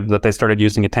excited that they started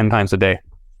using it 10 times a day.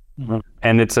 Mm-hmm.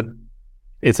 And it's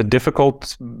a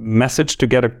difficult message to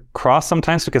get across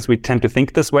sometimes, because we tend to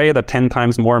think this way, that 10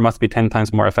 times more must be 10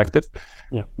 times more effective.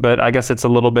 Yeah. But I guess it's a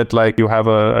little bit like you have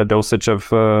a dosage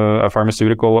of a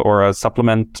pharmaceutical or a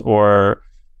supplement or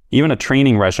even a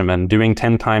training regimen. Doing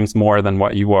 10 times more than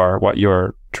what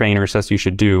your trainer says you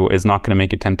should do is not going to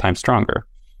make you 10 times stronger.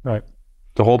 Right.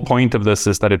 The whole point of this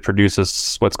is that it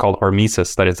produces what's called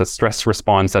hormesis, that is a stress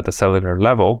response at the cellular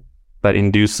level that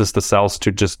induces the cells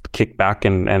to just kick back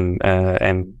and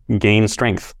gain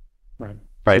strength. Right.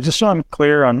 So just so I'm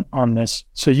clear on this.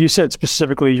 So you said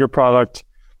specifically your product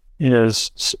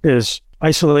is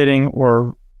isolating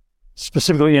or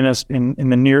specifically in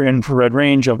the near infrared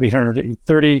range of 800 to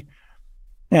 830,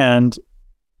 and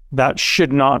that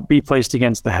should not be placed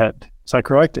against the head. Is that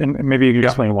correct? And maybe you can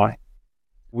explain why.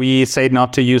 We say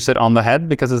not to use it on the head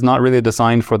because it's not really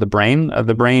designed for the brain.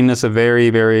 The brain is a very,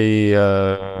 very,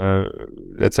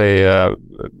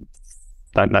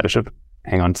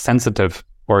 sensitive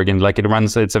organ. Like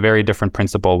it's a very different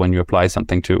principle when you apply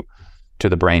something to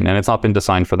the brain. And it's not been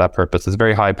designed for that purpose. It's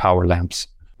very high power lamps.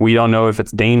 We don't know if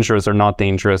it's dangerous or not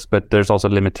dangerous, but there's also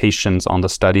limitations on the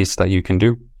studies that you can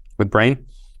do with brain.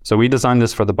 So we designed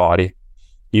this for the body.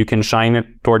 You can shine it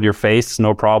toward your face,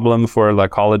 no problem, for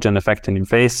like collagen effect in your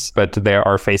face. But there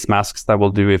are face masks that will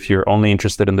do if you're only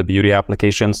interested in the beauty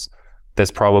applications.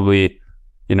 There's probably,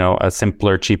 a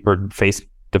simpler, cheaper face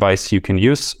device you can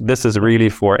use. This is really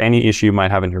for any issue you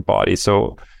might have in your body.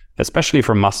 So especially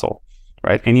for muscle,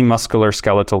 right? Any muscular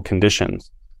skeletal conditions.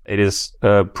 It is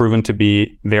proven to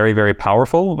be very, very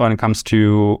powerful when it comes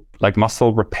to like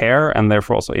muscle repair and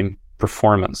therefore also in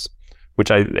performance, which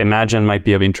I imagine might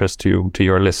be of interest to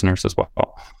your listeners as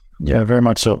well. Yeah, very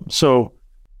much so. So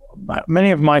many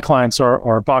of my clients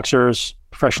are boxers,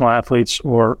 professional athletes,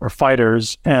 or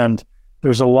fighters, and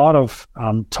there's a lot of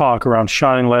talk around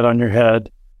shining light on your head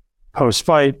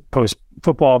post-fight,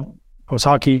 post-football,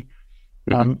 post-hockey.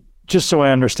 Mm-hmm. Just so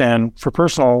I understand, for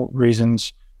personal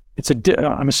reasons,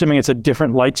 I'm assuming it's a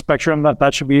different light spectrum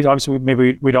that should be, obviously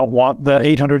maybe we don't want the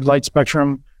 800 light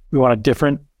spectrum. We want a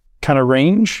different kind of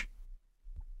range.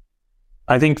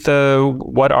 I think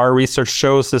what our research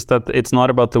shows is that it's not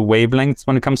about the wavelengths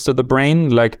when it comes to the brain.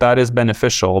 Like that is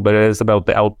beneficial, but it is about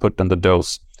the output and the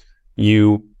dose.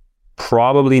 You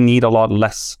probably need a lot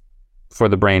less for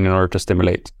the brain in order to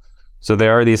stimulate. So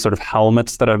there are these sort of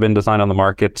helmets that have been designed on the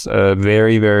market,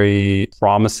 very, very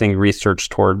promising research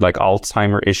toward like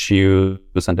Alzheimer issues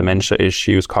and dementia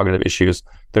issues, cognitive issues.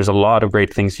 There's a lot of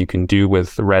great things you can do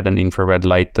with red and infrared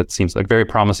light that seems like very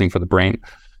promising for the brain.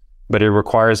 But it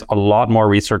requires a lot more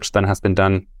research than has been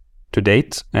done to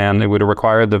date. And it would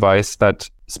require a device that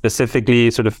specifically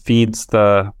sort of feeds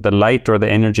the light or the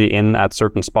energy in at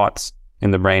certain spots in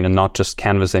the brain and not just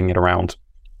canvassing it around.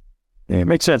 It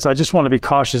makes sense. I just want to be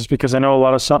cautious because I know a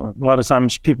lot of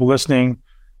times people listening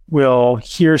will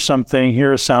hear something,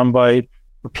 hear a soundbite,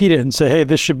 repeat it, and say, "Hey,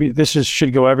 this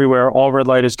should go everywhere. All red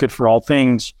light is good for all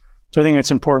things." So I think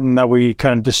it's important that we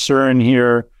kind of discern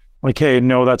here, like, "Hey,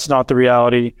 no, that's not the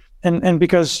reality," and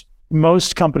because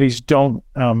most companies don't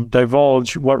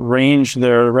divulge what range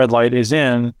their red light is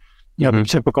in. The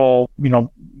typical,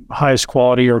 highest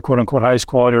quality or quote unquote highest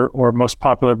quality or most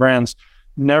popular brands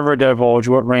never divulge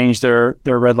what range their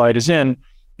red light is in.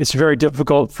 It's very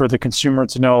difficult for the consumer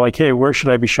to know, like, hey, where should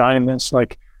I be shining this?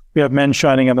 Like, we have men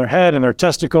shining on their head and their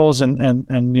testicles and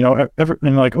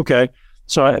like, okay.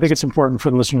 So I think it's important for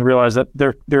the listener to realize that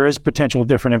there is potential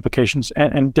different implications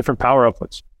and different power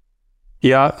outputs.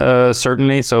 Yeah,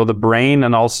 certainly. So the brain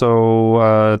and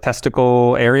also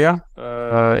testicle area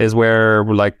is where,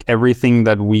 like, everything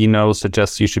that we know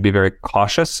suggests you should be very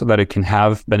cautious so that it can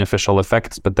have beneficial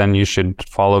effects, but then you should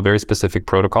follow very specific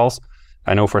protocols.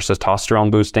 I know for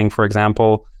testosterone boosting, for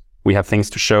example, we have things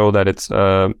to show that it's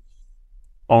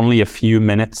only a few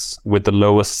minutes with the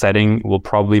lowest setting will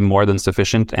probably more than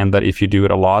sufficient, and that if you do it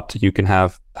a lot, you can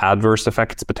have adverse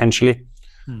effects potentially.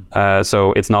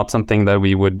 So it's not something that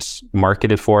we would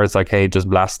market it for. It's like, hey, just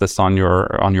blast this on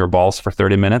your balls for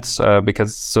 30 minutes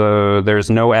because there's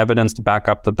no evidence to back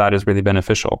up that is really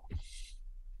beneficial,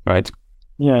 right?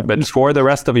 Yeah. But for the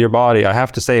rest of your body, I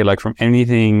have to say, like, from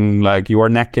anything like your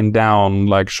neck and down,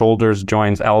 like shoulders,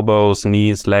 joints, elbows,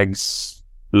 knees, legs,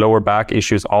 lower back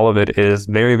issues, all of it is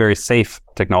very, very safe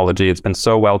technology. It's been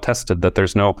so well tested that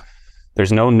there's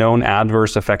no known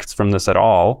adverse effects from this at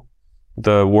all.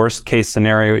 The worst case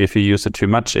scenario, if you use it too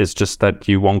much, is just that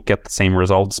you won't get the same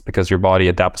results because your body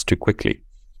adapts too quickly.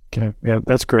 Okay. Yeah,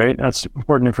 that's great. That's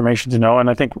important information to know.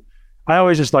 And I think I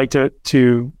always just like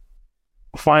to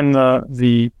find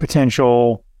the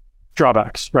potential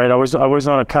drawbacks, right? I always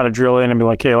want to kind of drill in and be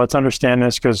like, hey, let's understand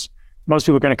this, because most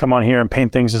people are going to come on here and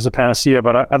paint things as a panacea,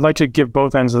 but I'd like to give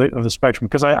both ends of the spectrum,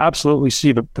 because I absolutely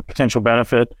see the potential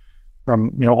benefit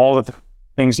from, all of the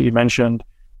things that you mentioned.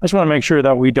 I just want to make sure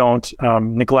that we don't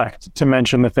neglect to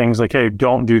mention the things like, hey,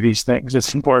 don't do these things.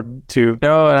 It's important to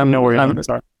know where your limits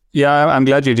are. Yeah, I'm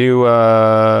glad you do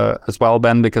as well,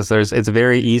 Ben, because it's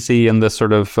very easy in this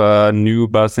sort of new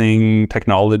buzzing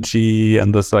technology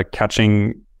and this like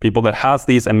catching people that has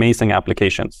these amazing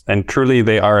applications. And truly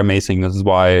they are amazing. This is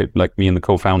why, like, me and the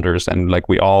co-founders and like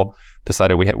we all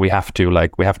decided we have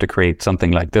to create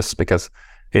something like this, because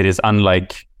it is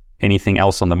unlike anything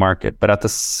else on the market. But at the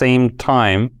same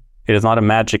time, it is not a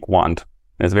magic wand.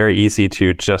 It's very easy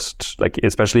to just, like,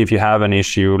 especially if you have an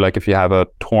issue, like if you have a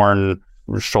torn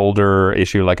shoulder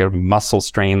issue, like a muscle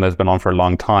strain that's been on for a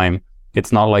long time,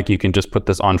 it's not like you can just put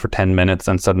this on for 10 minutes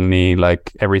and suddenly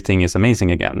like everything is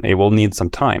amazing again. It will need some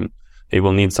time. It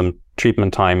will need some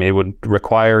treatment time. It would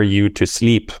require you to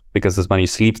sleep, because it's when you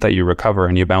sleep that you recover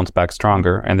and you bounce back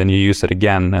stronger, and then you use it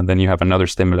again, and then you have another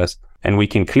stimulus. And we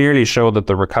can clearly show that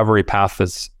the recovery path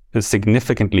is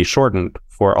significantly shortened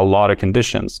for a lot of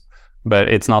conditions. But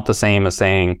it's not the same as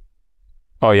saying,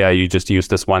 oh yeah, you just use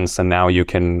this once and now you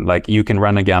can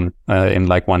run again in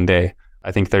like one day.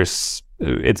 I think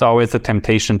it's always a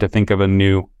temptation to think of a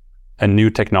new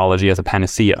technology as a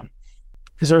panacea.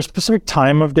 Is there a specific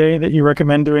time of day that you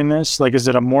recommend doing this? Like, is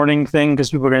it a morning thing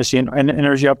because people are going to see an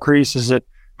energy increase? Is it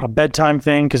a bedtime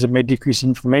thing because it may decrease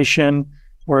inflammation?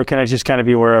 Or can it just kind of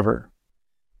be wherever?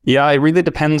 Yeah, it really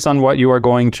depends on what you are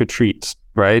going to treat,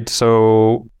 right?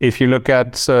 So if you look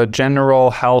at general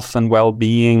health and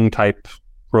well-being type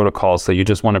protocols that you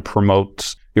just want to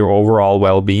promote your overall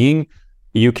well-being,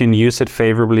 you can use it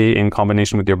favorably in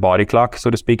combination with your body clock,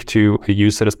 so to speak, to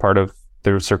use it as part of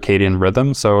their circadian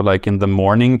rhythm. So like in the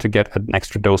morning to get an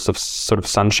extra dose of sort of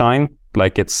sunshine,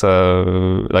 like it's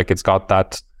got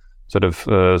that sort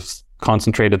of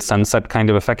concentrated sunset kind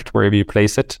of effect wherever you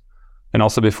place it. And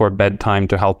also before bedtime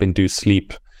to help induce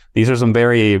sleep. These are some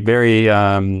very, very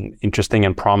interesting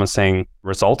and promising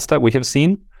results that we have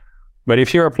seen. But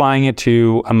if you're applying it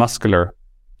to a muscular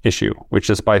issue, which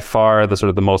is by far the sort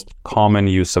of the most common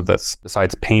use of this,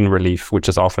 besides pain relief, which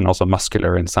is often also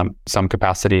muscular in some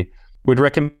capacity, we'd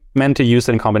recommend to use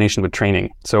it in combination with training.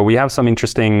 So we have some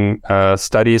interesting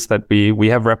studies that we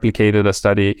have replicated a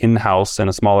study in-house in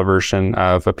a smaller version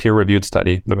of a peer-reviewed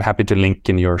study that I'm happy to link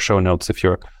in your show notes if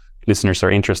your listeners are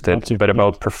interested, but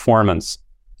about performance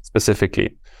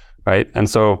specifically, right? And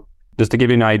so just to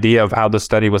give you an idea of how the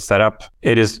study was set up,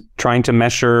 it is trying to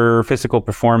measure physical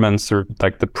performance, or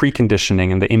like the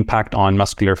preconditioning and the impact on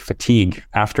muscular fatigue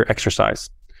after exercise.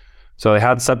 So they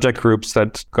had subject groups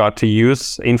that got to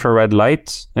use infrared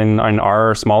light. In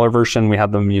our smaller version, we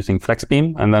had them using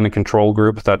FlexBeam, and then a control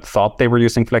group that thought they were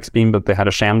using FlexBeam, but they had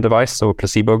a sham device, so a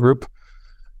placebo group.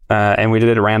 And we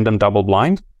did it random double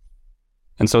blind.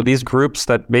 And so these groups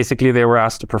that basically they were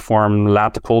asked to perform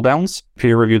lat pull downs,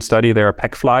 peer-reviewed study, there are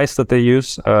pec flies that they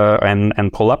use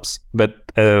and pull-ups, but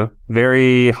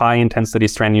very high intensity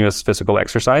strenuous physical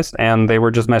exercise. And they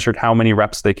were just measured how many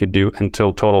reps they could do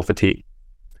until total fatigue,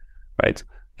 right?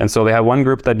 And so they had one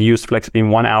group that used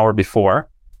FlexBeam 1 hour before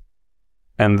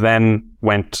and then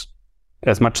went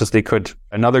as much as they could.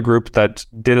 Another group that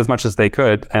did as much as they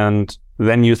could and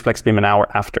then used FlexBeam an hour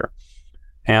after.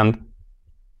 And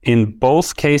in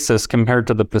both cases, compared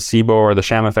to the placebo or the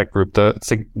sham effect group,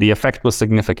 the effect was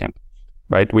significant,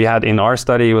 right? We had in our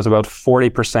study, it was about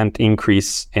 40%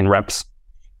 increase in reps.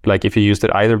 Like if you used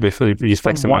it either before you used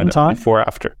FlexBeam before or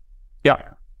after. Yeah,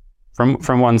 from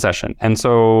one session. And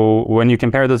so when you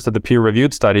compare this to the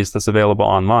peer-reviewed studies that's available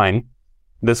online,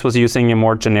 this was using a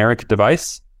more generic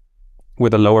device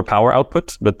with a lower power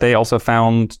output, but they also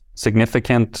found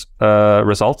significant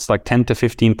results, like 10 to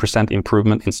 15%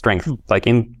 improvement in strength, like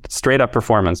in straight up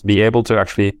performance, be able to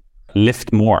actually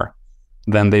lift more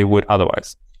than they would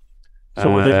otherwise.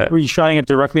 So were you shining it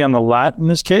directly on the lat in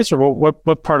this case, or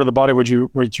what part of the body would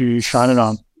you shine it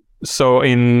on? So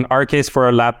in our case for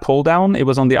a lat pull down, it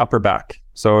was on the upper back.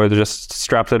 So it just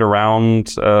strapped it around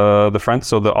the front.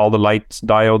 So all the light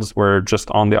diodes were just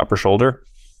on the upper shoulder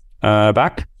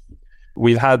back.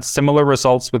 We've had similar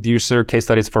results with user case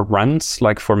studies for runs,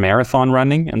 like for marathon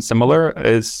running, and similar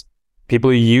is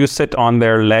people use it on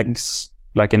their legs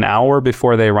like an hour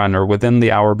before they run or within the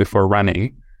hour before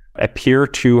running, appear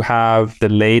to have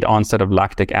delayed onset of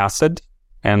lactic acid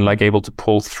and like able to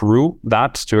pull through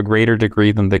that to a greater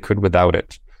degree than they could without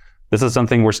it. This is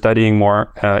something we're studying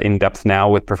more in depth now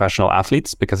with professional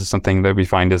athletes, because it's something that we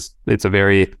find it's a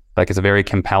very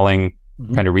compelling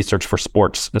kind of research for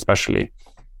sports, especially.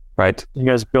 Right. You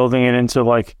guys building it into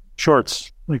like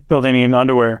shorts, like building it in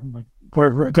underwear. Like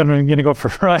we're gonna go for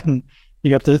a run.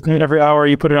 You got every hour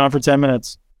you put it on for 10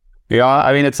 minutes. Yeah,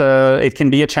 I mean it can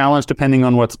be a challenge depending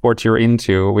on what sport you're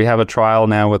into. We have a trial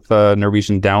now with the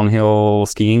Norwegian downhill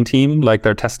skiing team, like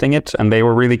they're testing it, and they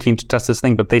were really keen to test this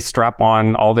thing, but they strap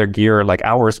on all their gear like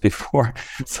hours before.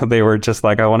 So they were just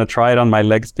like, I want to try it on my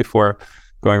legs before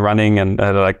going running and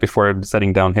like before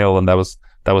setting downhill, and that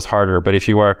was harder. But if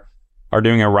you are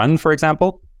doing a run, for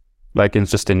example, like in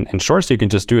shorts, you can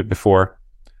just do it before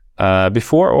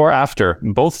or after.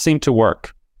 Both seem to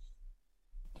work.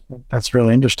 That's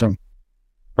really interesting.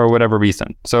 For whatever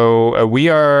reason. So we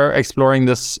are exploring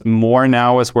this more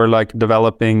now as we're like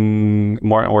developing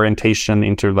more orientation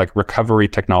into like recovery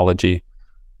technology,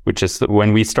 which is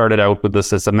when we started out with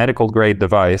this as a medical grade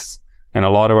device, and a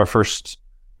lot of our first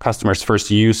customers,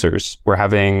 first users were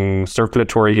having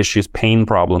circulatory issues, pain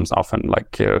problems often,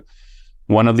 like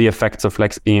one of the effects of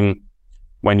FlexBeam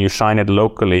when you shine it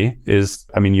locally is,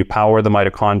 you power the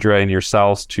mitochondria in your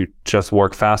cells to just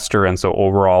work faster. And so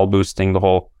overall boosting the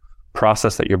whole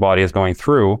process that your body is going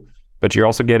through, but you're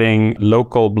also getting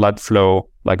local blood flow,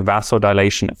 like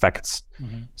vasodilation effects.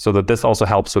 Mm-hmm. So that this also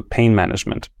helps with pain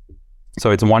management.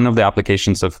 So it's one of the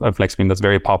applications of FlexBeam that's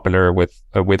very popular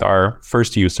with our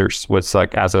first users, was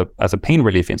like as a pain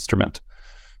relief instrument.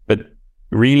 But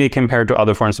really, compared to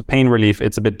other forms of pain relief,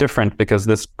 it's a bit different because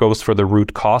this goes for the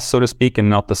root cause, so to speak, and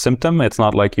not the symptom. It's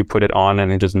not like you put it on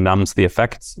and it just numbs the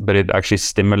effects, but it actually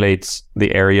stimulates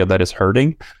the area that is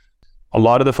hurting. A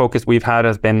lot of the focus we've had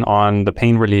has been on the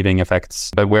pain relieving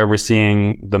effects, but where we're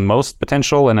seeing the most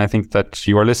potential, and I think that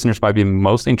your listeners might be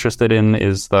most interested in,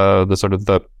 is the sort of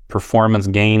the performance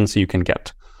gains you can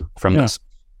get from this.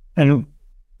 And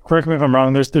correct me if I'm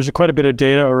wrong, there's quite a bit of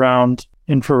data around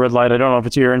infrared light. I don't know if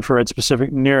it's near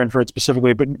infrared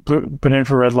specifically, but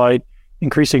infrared light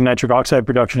increasing nitric oxide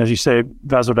production, as you say,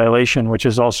 vasodilation, which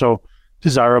is also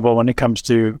desirable when it comes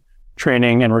to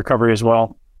training and recovery as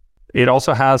well. It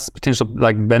also has potential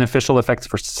like beneficial effects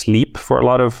for sleep. For a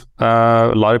lot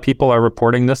of people are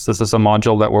reporting this. This is a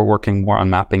module that we're working more on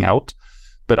mapping out.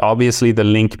 But obviously the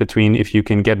link between, if you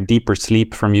can get deeper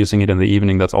sleep from using it in the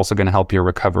evening, that's also going to help your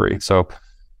recovery. So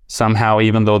somehow,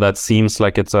 even though that seems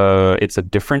like it's a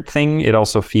different thing, it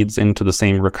also feeds into the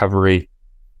same recovery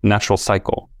natural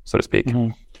cycle, so to speak. Mm-hmm.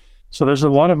 So there's a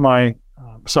lot of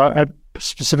so I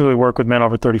specifically work with men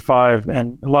over 35,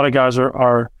 and a lot of guys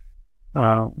are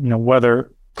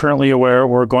whether currently aware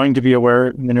or going to be aware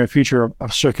in the near future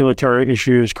of circulatory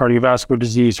issues, cardiovascular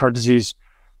disease, heart disease.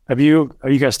 Are you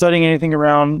guys studying anything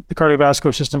around the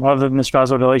cardiovascular system other than this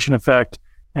vasodilation effect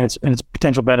and its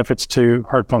potential benefits to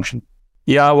heart function?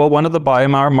 Yeah, well, one of the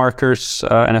biomarkers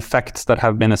and effects that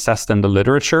have been assessed in the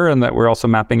literature and that we're also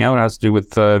mapping out has to do with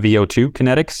VO2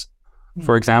 kinetics,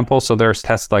 for example. So there's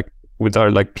tests like with our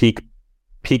like peak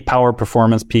power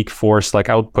performance, peak force like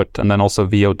output, and then also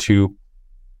VO2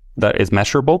 that is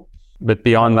measurable. But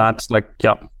beyond that, like,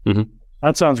 yeah. Mm-hmm.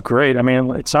 That sounds great. I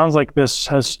mean, it sounds like this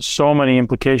has so many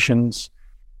implications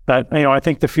that, you know, I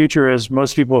think the future is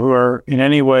most people who are in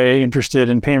any way interested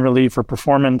in pain relief or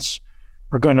performance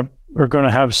are going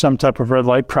to have some type of red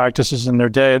light practices in their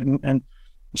day. And I'm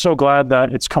so glad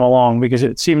that it's come along, because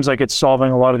it seems like it's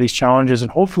solving a lot of these challenges,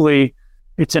 and hopefully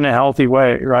it's in a healthy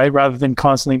way, right? Rather than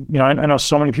constantly, you know, I know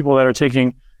so many people that are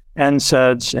taking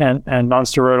NSAIDs and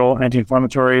non-steroidal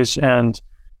anti-inflammatories and,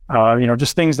 you know,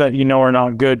 just things that, you know, are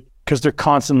not good because they're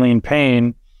constantly in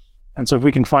pain. And so if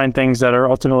we can find things that are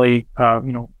ultimately,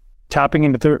 you know, tapping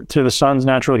into to the sun's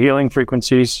natural healing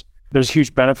frequencies, there's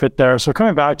huge benefit there. So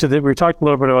coming back to we talked a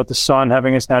little bit about the sun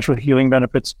having its natural healing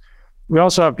benefits. We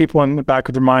also have people in the back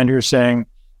of their mind who are saying,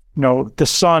 you know, the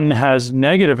sun has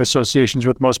negative associations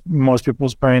with most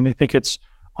people's brain. They think it's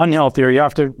unhealthy, or you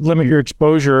have to limit your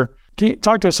exposure. Can you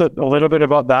talk to us a little bit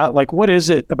about that? Like, what is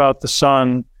it about the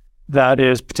sun that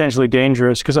is potentially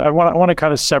dangerous? Because I want to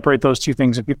kind of separate those two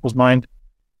things in people's mind.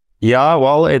 Yeah,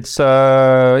 well, it's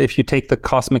if you take the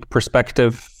cosmic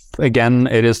perspective, again,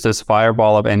 it is this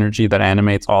fireball of energy that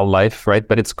animates all life, right?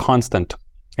 But it's constant.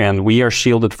 And we are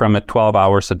shielded from it 12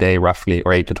 hours a day, roughly,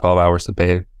 or 8 to 12 hours a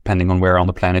day, depending on where on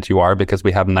the planet you are, because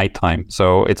we have nighttime.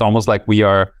 So it's almost like we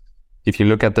are, if you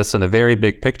look at this in a very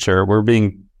big picture, we're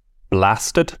being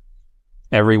blasted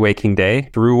every waking day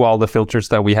through all the filters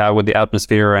that we have with the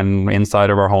atmosphere and inside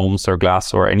of our homes or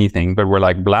glass or anything. But we're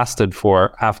like blasted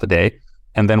for half the day,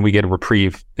 and then we get a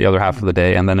reprieve the other half of the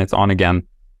day, and then it's on again.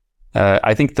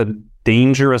 I think the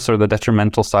dangerous or the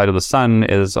detrimental side of the sun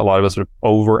is a lot of us sort of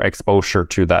overexposure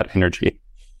to that energy.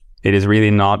 It is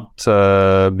really not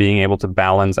being able to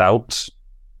balance out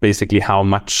basically how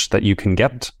much that you can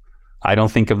get. I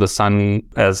don't think of the sun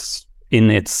as in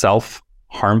itself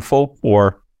harmful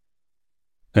or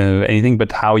anything,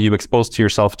 but how you expose to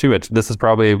yourself to it. This is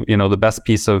probably, you know, the best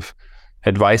piece of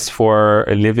advice for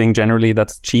a living generally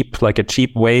that's cheap. Like a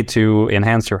cheap way to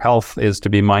enhance your health is to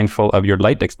be mindful of your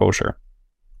light exposure.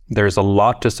 There's a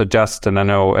lot to suggest, and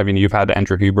I mean, you've had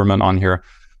Andrew Huberman on here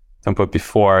some point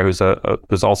before,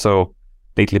 who's also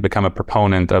lately become a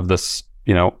proponent of this,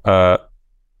 you know,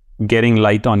 getting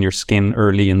light on your skin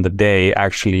early in the day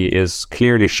actually is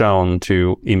clearly shown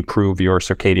to improve your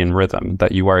circadian rhythm,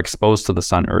 that you are exposed to the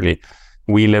sun early.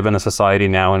 We live in a society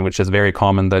now in which it's very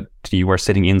common that you are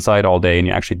sitting inside all day and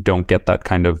you actually don't get that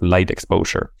kind of light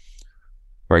exposure,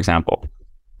 for example.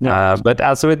 Yeah. But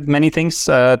as with many things,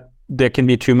 there can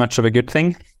be too much of a good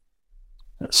thing.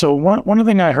 So one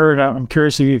thing I heard, I'm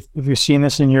curious if you've seen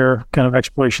this in your kind of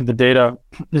exploration of the data,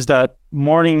 is that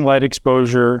morning light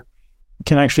exposure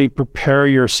can actually prepare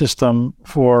your system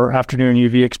for afternoon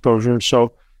UV exposure. So,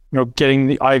 you know, getting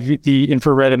the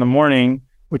infrared in the morning,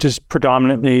 which is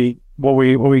predominantly what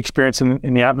we experience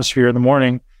in the atmosphere in the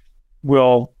morning,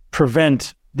 will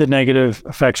prevent the negative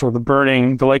effects or the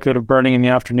likelihood of burning in the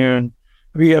afternoon.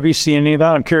 Have you seen any of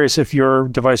that? I'm curious if your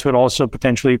device would also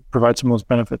potentially provide some of those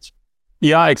benefits.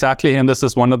 Yeah, exactly. And this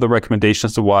is one of the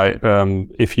recommendations to why,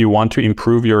 if you want to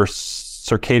improve your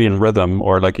circadian rhythm,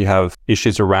 or like you have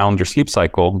issues around your sleep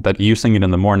cycle, that using it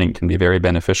in the morning can be very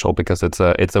beneficial, because it's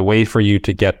a way for you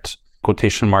to get,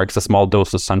 quotation marks, a small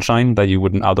dose of sunshine that you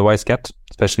wouldn't otherwise get,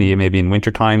 especially maybe in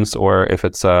winter times, or if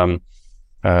it's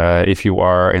if you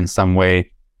are in some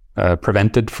way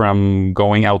prevented from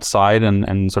going outside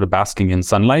and sort of basking in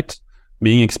sunlight.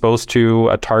 Being exposed to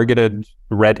a targeted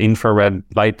red infrared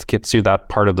light gets you that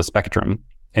part of the spectrum,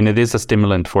 and it is a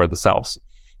stimulant for the cells,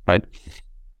 right?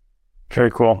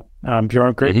 Very cool.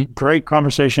 Bjørn, great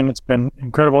conversation. It's been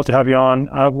incredible to have you on.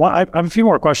 I have a few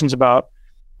more questions about,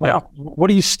 what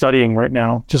are you studying right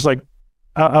now? Just like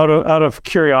out of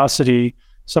curiosity,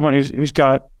 someone who's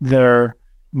got their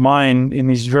mind in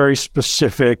these very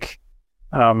specific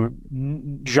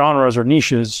genres or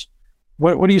niches.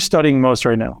 What are you studying most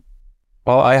right now?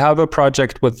 Well, I have a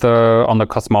project with on the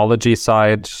cosmology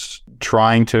side,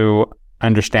 trying to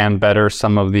understand better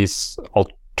some of these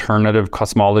alternative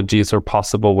cosmologies or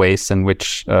possible ways in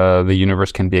which the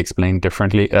universe can be explained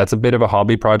differently. That's a bit of a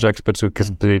hobby project, but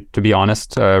to be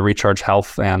honest, Recharge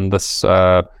Health and this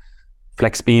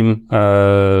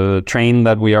FlexBeam train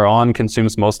that we are on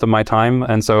consumes most of my time.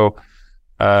 And so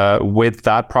With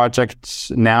that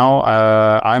project now,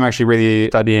 I'm actually really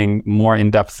studying more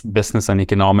in-depth business and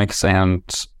economics and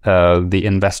the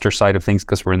investor side of things,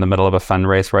 because we're in the middle of a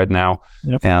fundraise right now.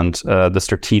 Yep. And the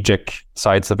strategic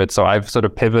sides of it. So I've sort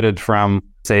of pivoted from,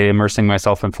 say, immersing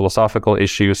myself in philosophical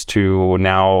issues to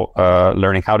now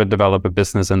learning how to develop a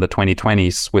business in the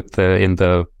 2020s in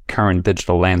the current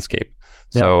digital landscape.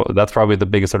 Yep. So that's probably the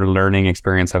biggest sort of learning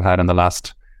experience I've had in the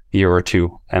last year or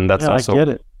two. And that's also I get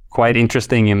it. Quite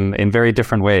interesting in very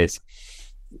different ways.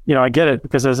 I get it,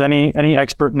 because as any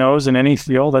expert knows in any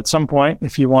field, at some point,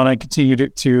 if you want to continue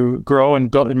to grow and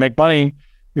build and make money,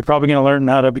 you're probably going to learn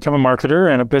how to become a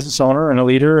marketer and a business owner and a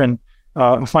leader and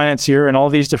a financier and all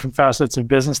these different facets of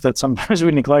business that sometimes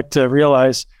we neglect to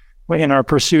realize in our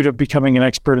pursuit of becoming an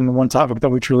expert in the one topic that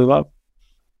we truly love.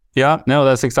 Yeah, no,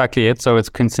 that's exactly it. So it's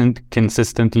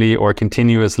consistently or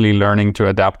continuously learning to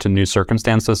adapt to new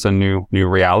circumstances and new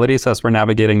realities as we're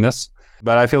navigating this.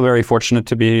 But I feel very fortunate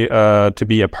to be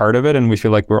a part of it, and we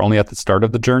feel like we're only at the start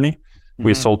of the journey. Mm-hmm.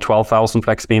 We sold 12,000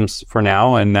 flex beams for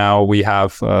now, and now we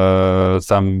have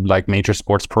some like major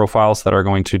sports profiles that are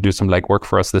going to do some legwork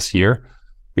for us this year.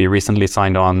 We recently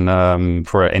signed on,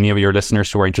 for any of your listeners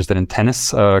who are interested in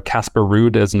tennis, Casper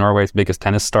Ruud is Norway's biggest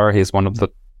tennis star. He's one of the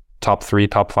top 3,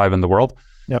 top 5 in the world.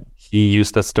 Yep. He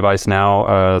used this device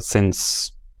now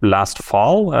since last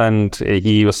fall, and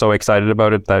he was so excited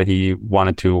about it that he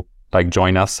wanted to like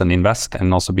join us and invest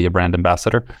and also be a brand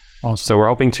ambassador. Awesome. So we're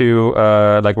hoping to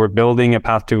we're building a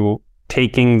path to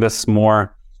taking this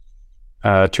more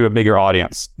to a bigger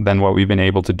audience than what we've been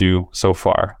able to do so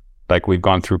far. Like we've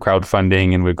gone through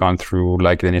crowdfunding and we've gone through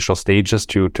like the initial stages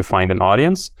to find an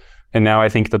audience. And now I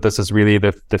think that this is really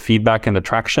the feedback and the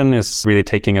traction is really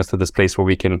taking us to this place where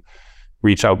we can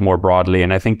reach out more broadly.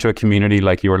 And I think to a community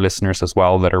like your listeners as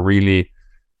well that are really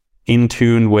in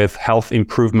tune with health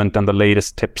improvement and the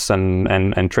latest tips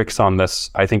and tricks on this,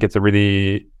 I think it's a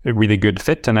really good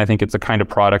fit. And I think it's a kind of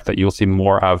product that you'll see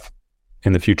more of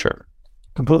in the future.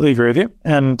 Completely agree with you.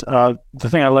 And the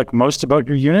thing I like most about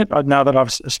your unit, now that I'm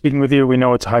speaking with you, we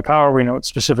know it's high power, we know it's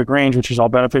specific range, which is all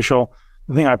beneficial.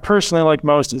 The thing I personally like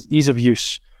most is ease of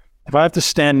use. If I have to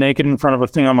stand naked in front of a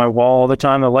thing on my wall all the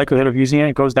time, the likelihood of using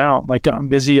it goes down. Like I'm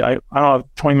busy. I don't have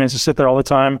 20 minutes to sit there all the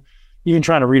time. Even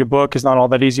trying to read a book is not all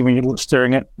that easy when you're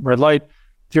staring at red light.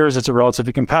 Yours, it's a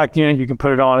relatively compact unit. You can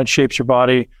put it on. It shapes your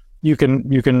body. You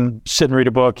can sit and read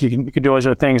a book. You can do all these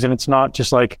other things. And it's not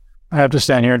just like, I have to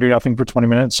stand here and do nothing for 20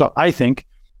 minutes. So I think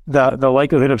that the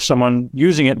likelihood of someone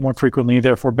using it more frequently,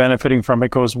 therefore benefiting from it,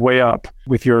 goes way up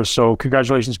with yours. So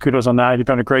congratulations, kudos on that. You've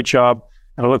done a great job.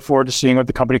 And I look forward to seeing what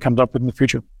the company comes up with in the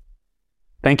future.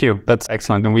 Thank you. That's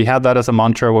excellent. And we had that as a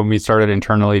mantra when we started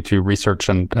internally to research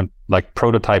and like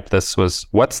prototype this was,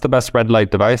 what's the best red light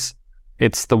device?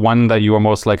 It's the one that you are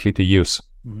most likely to use,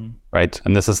 right?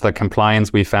 And this is the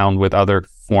compliance we found with other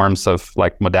forms of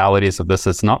like modalities of this.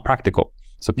 It's not practical.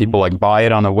 So people like buy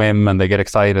it on a whim and they get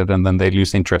excited and then they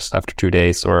lose interest after 2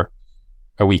 days or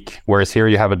a week. Whereas here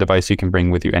you have a device you can bring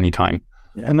with you anytime.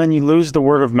 And then you lose the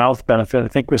word of mouth benefit. I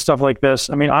think with stuff like this,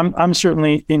 I mean, I'm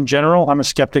certainly in general, I'm a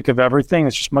skeptic of everything.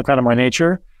 It's just kind of my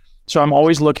nature. So I'm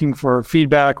always looking for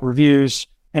feedback, reviews,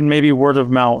 and maybe word of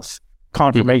mouth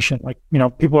confirmation. Like,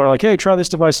 people are like, hey, try this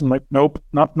device. I'm like, nope,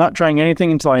 not trying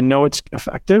anything until I know it's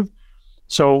effective.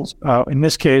 So in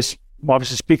this case,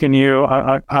 obviously speaking to you,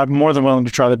 I'm more than willing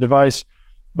to try the device,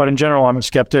 but in general, I'm a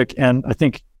skeptic. And I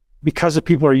think because if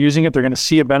people are using it, they're going to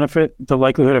see a benefit. The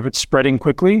likelihood of it spreading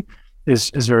quickly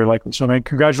is very likely. So,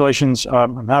 congratulations.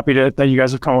 I'm happy that you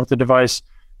guys have come up with the device.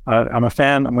 I'm a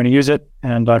fan. I'm going to use it,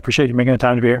 and I appreciate you making the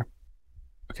time to be here.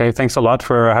 Okay, thanks a lot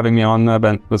for having me on,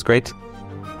 Ben. It was great.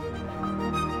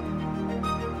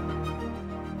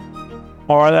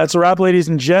 All right, that's a wrap, ladies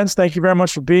and gents. Thank you very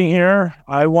much for being here.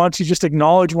 I want to just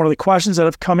acknowledge one of the questions that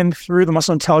have come in through the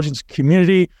Muscle Intelligence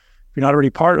community. If you're not already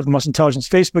part of the Muscle Intelligence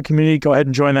Facebook community, go ahead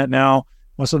and join that now.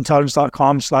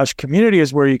 muscleintelligence.com/community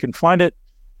is where you can find it.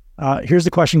 Here's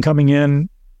the question coming in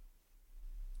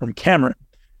from Cameron.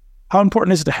 How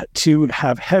important is it to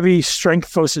have heavy strength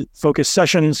focused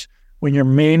sessions when your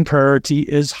main priority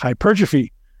is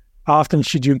hypertrophy? How often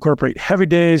should you incorporate heavy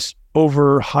days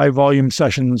over high volume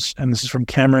sessions? And this is from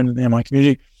Cameron in the MI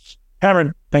community.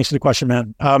 Cameron, thanks for the question,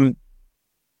 man.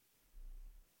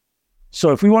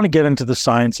 So if we want to get into the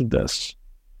science of this,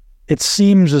 it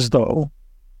seems as though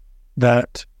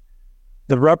that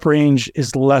the rep range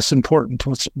is less important.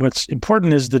 What's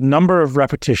important is the number of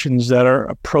repetitions that are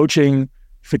approaching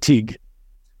fatigue.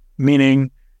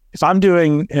 Meaning, if I'm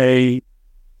doing a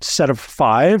set of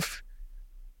 5,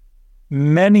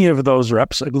 many of those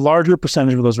reps, a larger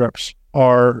percentage of those reps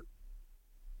are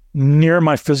near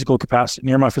my physical capacity,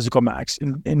 near my physical max,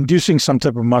 inducing some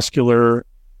type of muscular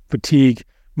fatigue,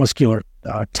 muscular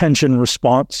tension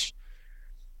response.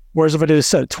 Whereas if I did a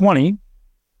set of 20,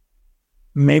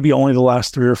 maybe only the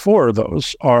last 3 or 4 of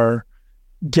those are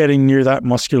getting near that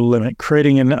muscular limit,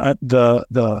 creating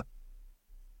the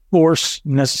force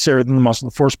necessary within the muscle,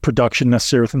 the force production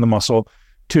necessary within the muscle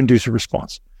to induce a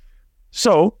response.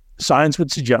 So science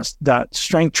would suggest that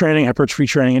strength training, hypertrophy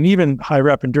training, and even high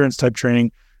rep endurance type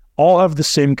training all have the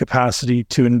same capacity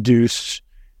to induce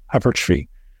hypertrophy.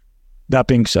 That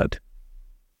being said,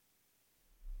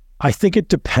 I think it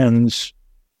depends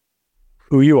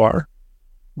who you are,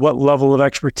 what level of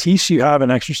expertise you have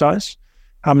in exercise,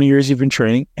 how many years you've been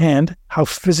training, and how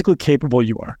physically capable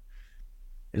you are.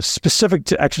 It's specific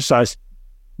to exercise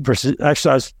versus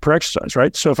exercise per exercise,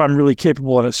 right? So if I'm really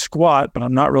capable at a squat, but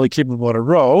I'm not really capable at a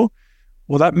row,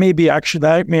 well, that may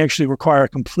actually require a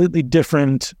completely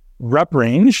different rep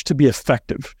range to be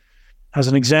effective. As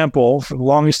an example, for the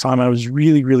longest time, I was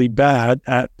really, really bad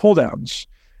at pull downs.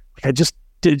 It just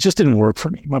didn't work for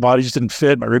me. My body just didn't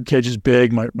fit. My rib cage is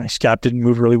big. My scap didn't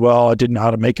move really well. I didn't know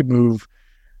how to make it move.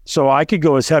 So I could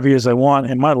go as heavy as I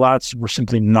want, and my lats were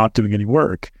simply not doing any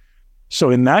work. So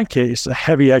in that case, a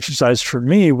heavy exercise for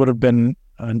me would have been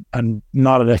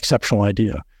not an exceptional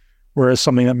idea. Whereas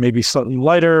something that may be slightly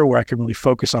lighter, where I can really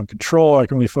focus on control, I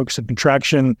can really focus on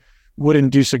contraction, would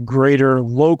induce a greater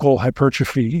local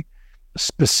hypertrophy,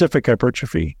 specific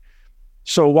hypertrophy.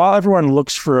 So while everyone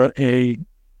looks for a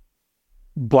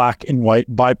black and white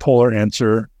bipolar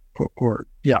answer or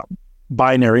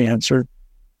binary answer,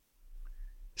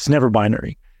 it's never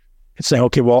binary. It's saying,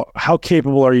 okay, well, how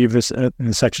capable are you in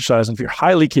this exercise? And if you're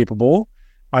highly capable,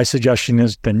 my suggestion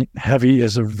is then heavy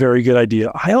is a very good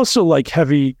idea. I also like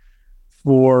heavy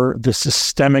for the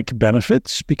systemic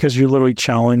benefits because you're literally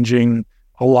challenging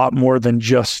a lot more than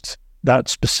just that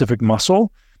specific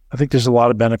muscle. I think there's a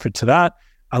lot of benefit to that.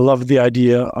 I love the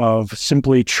idea of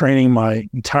simply training my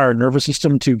entire nervous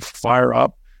system to fire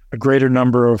up a greater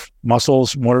number of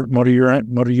muscles, motor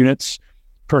units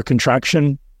per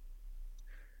contraction.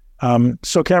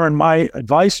 So Cameron, my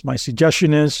advice, my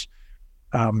suggestion is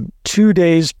 2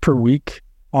 days per week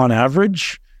on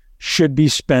average should be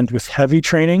spent with heavy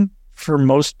training for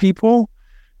most people,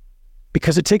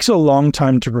 because it takes a long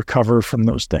time to recover from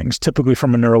those things. Typically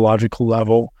from a neurological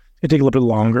level, it takes a little bit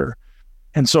longer.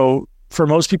 And so for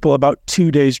most people, about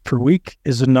 2 days per week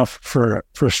is enough for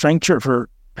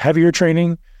heavier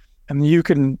training. And you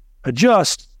can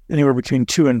adjust anywhere between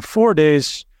 2 and 4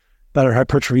 days that are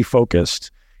hypertrophy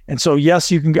focused. And so, yes,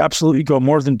 you can absolutely go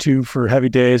more than 2 for heavy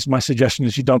days. My suggestion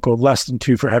is you don't go less than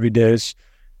 2 for heavy days.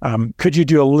 Could you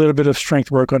do a little bit of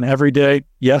strength work on every day?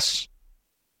 Yes.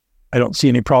 I don't see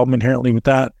any problem inherently with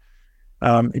that.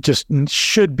 It just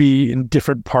should be in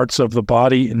different parts of the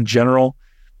body in general.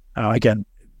 Again,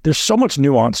 there's so much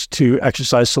nuance to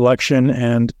exercise selection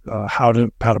and how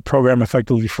to program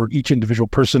effectively for each individual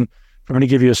person. For me to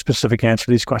give you a specific answer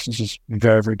to these questions is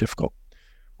very, very difficult.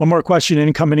 One more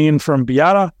question coming in from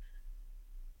Beata.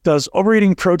 Does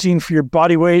overeating protein for your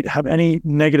body weight have any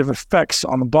negative effects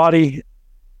on the body?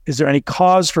 Is there any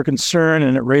cause for concern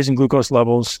in it raising glucose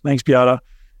levels? Thanks, Beata.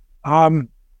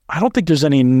 I don't think there's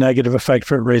any negative effect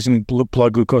for raising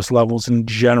blood glucose levels in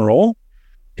general.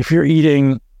 If you're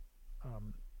eating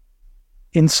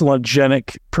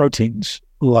insulinogenic proteins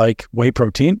like whey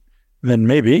protein, then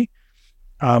maybe.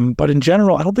 But in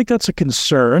general, I don't think that's a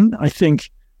concern. I think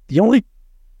the only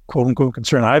quote unquote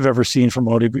concern I've ever seen from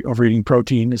overeating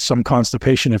protein is some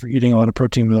constipation if you're eating a lot of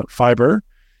protein without fiber.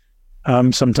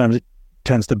 Sometimes it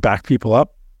tends to back people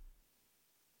up.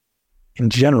 In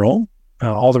general,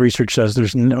 all the research says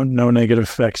there's no negative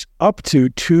effects up to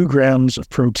 2 grams of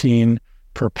protein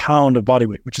per pound of body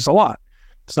weight, which is a lot.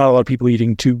 It's not a lot of people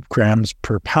eating 2 grams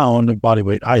per pound of body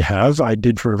weight. I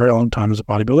did for a very long time as a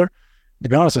bodybuilder. To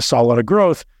be honest, I saw a lot of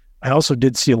growth. I also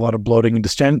did see a lot of bloating and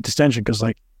distension because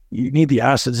you need the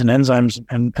acids and enzymes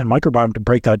and microbiome to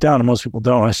break that down, and most people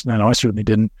don't. I know I certainly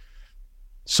didn't.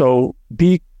 So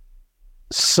be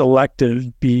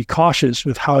selective, be cautious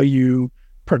with how you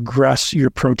progress your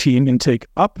protein intake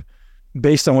up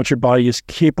based on what your body is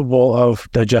capable of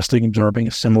digesting, absorbing,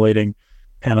 assimilating.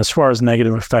 And as far as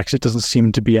negative effects, it doesn't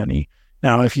seem to be any.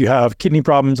 Now, if you have kidney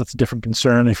problems, that's a different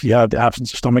concern. If you have the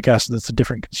absence of stomach acid, that's a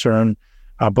different concern,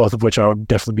 both of which I would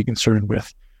definitely be concerned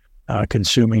with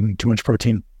consuming too much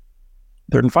protein.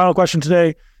 Third and final question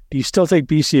today. Do you still take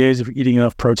BCAAs if you're eating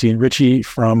enough protein? Richie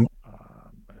from,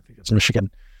 I think it's Michigan.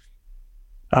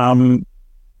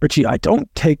 Richie, I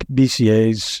don't take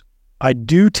BCAAs. I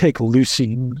do take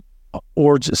leucine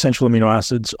or essential amino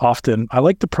acids often. I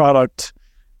like the product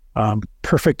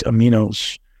Perfect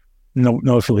Aminos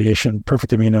no affiliation,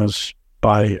 Perfect Aminos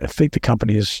by, I think the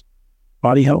company is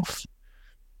Body Health.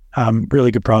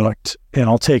 Really good product. And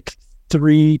I'll take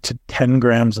 3 to 10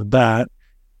 grams of that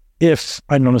if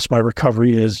I notice my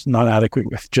recovery is not adequate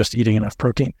with just eating enough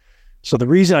protein. So the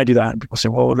reason I do that, and people say,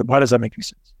 well, why does that make any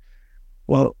sense?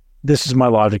 Well, this is my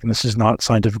logic, and this is not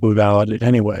scientifically valid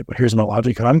anyway, but here's my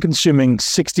logic. If I'm consuming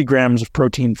 60 grams of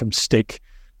protein from steak,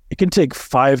 it can take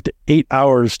 5 to 8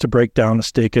 hours to break down a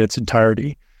steak in its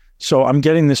entirety. So I'm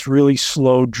getting this really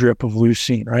slow drip of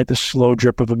leucine, right? This slow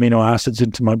drip of amino acids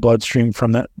into my bloodstream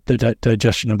from the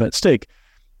digestion of that steak.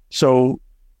 So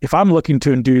if I'm looking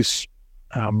to induce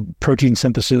protein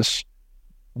synthesis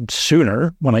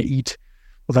sooner when I eat,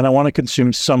 well, then I want to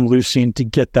consume some leucine to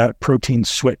get that protein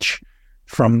switch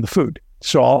from the food.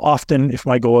 So I'll often, if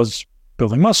my goal is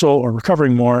building muscle or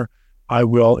recovering more, I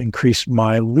will increase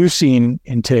my leucine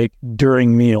intake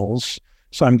during meals.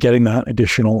 So I'm getting that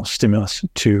additional stimulus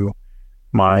to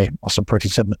my muscle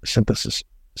protein synthesis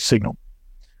signal.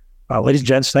 Ladies and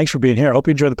gents, thanks for being here. I hope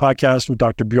you enjoyed the podcast with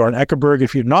Dr. Bjørn Ekeberg.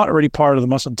 If you're not already part of the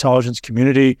muscle intelligence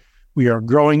community, we are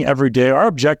growing every day. Our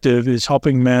objective is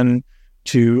helping men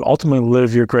to ultimately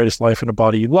live your greatest life in a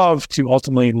body you love, to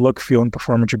ultimately look, feel, and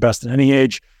perform at your best at any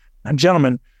age. And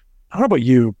gentlemen, I don't know about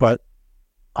you, but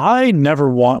I never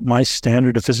want my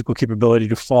standard of physical capability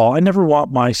to fall. I never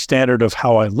want my standard of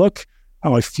how I look,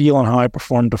 how I feel, and how I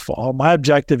perform to fall. My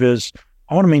objective is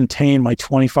I want to maintain my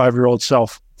 25-year-old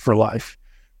self for life.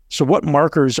 So what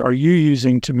markers are you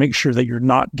using to make sure that you're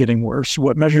not getting worse?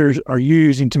 What measures are you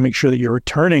using to make sure that you're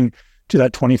returning to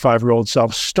that 25-year-old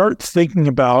self? Start thinking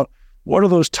about what are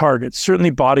those targets?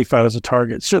 Certainly body fat is a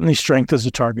target. Certainly strength is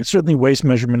a target. Certainly waist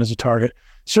measurement is a target.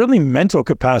 Certainly mental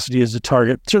capacity is a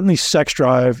target. Certainly sex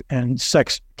drive and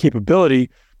sex capability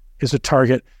is a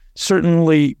target.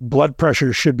 Certainly blood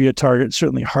pressure should be a target.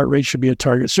 Certainly heart rate should be a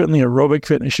target. Certainly aerobic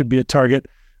fitness should be a target.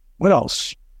 What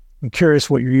else? I'm curious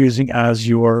what you're using as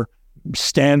your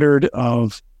standard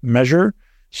of measure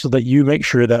so that you make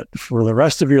sure that for the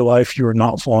rest of your life, you are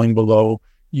not falling below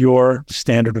your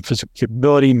standard of physical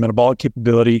capability, metabolic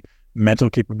capability, mental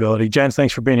capability. Jen,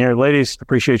 thanks for being here. Ladies,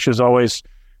 appreciate you as always.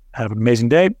 Have an amazing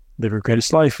day. Live your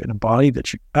greatest life in a body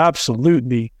that you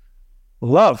absolutely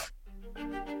love.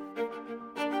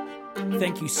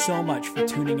 Thank you so much for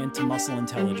tuning into Muscle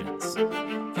Intelligence.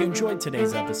 If you enjoyed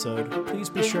today's episode, please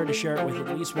be sure to share it with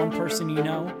at least one person you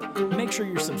know. Make sure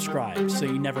you're subscribed so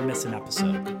you never miss an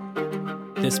episode.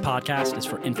 This podcast is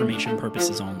for information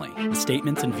purposes only. The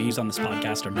statements and views on this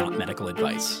podcast are not medical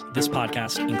advice. This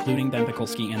podcast, including Ben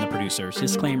Pekulski and the producers,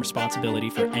 disclaim responsibility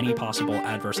for any possible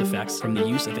adverse effects from the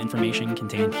use of information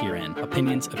contained herein.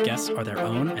 Opinions of guests are their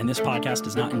own, and this podcast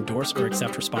does not endorse or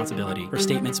accept responsibility for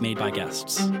statements made by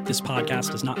guests. This podcast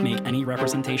does not make any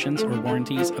representations or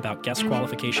warranties about guest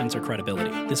qualifications or credibility.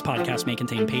 This podcast may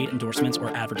contain paid endorsements or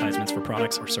advertisements for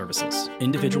products or services.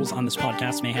 Individuals on this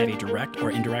podcast may have a direct or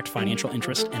indirect financial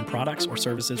interest in products or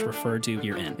services referred to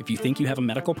herein. If you think you have a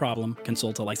medical problem,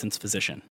 consult a licensed physician.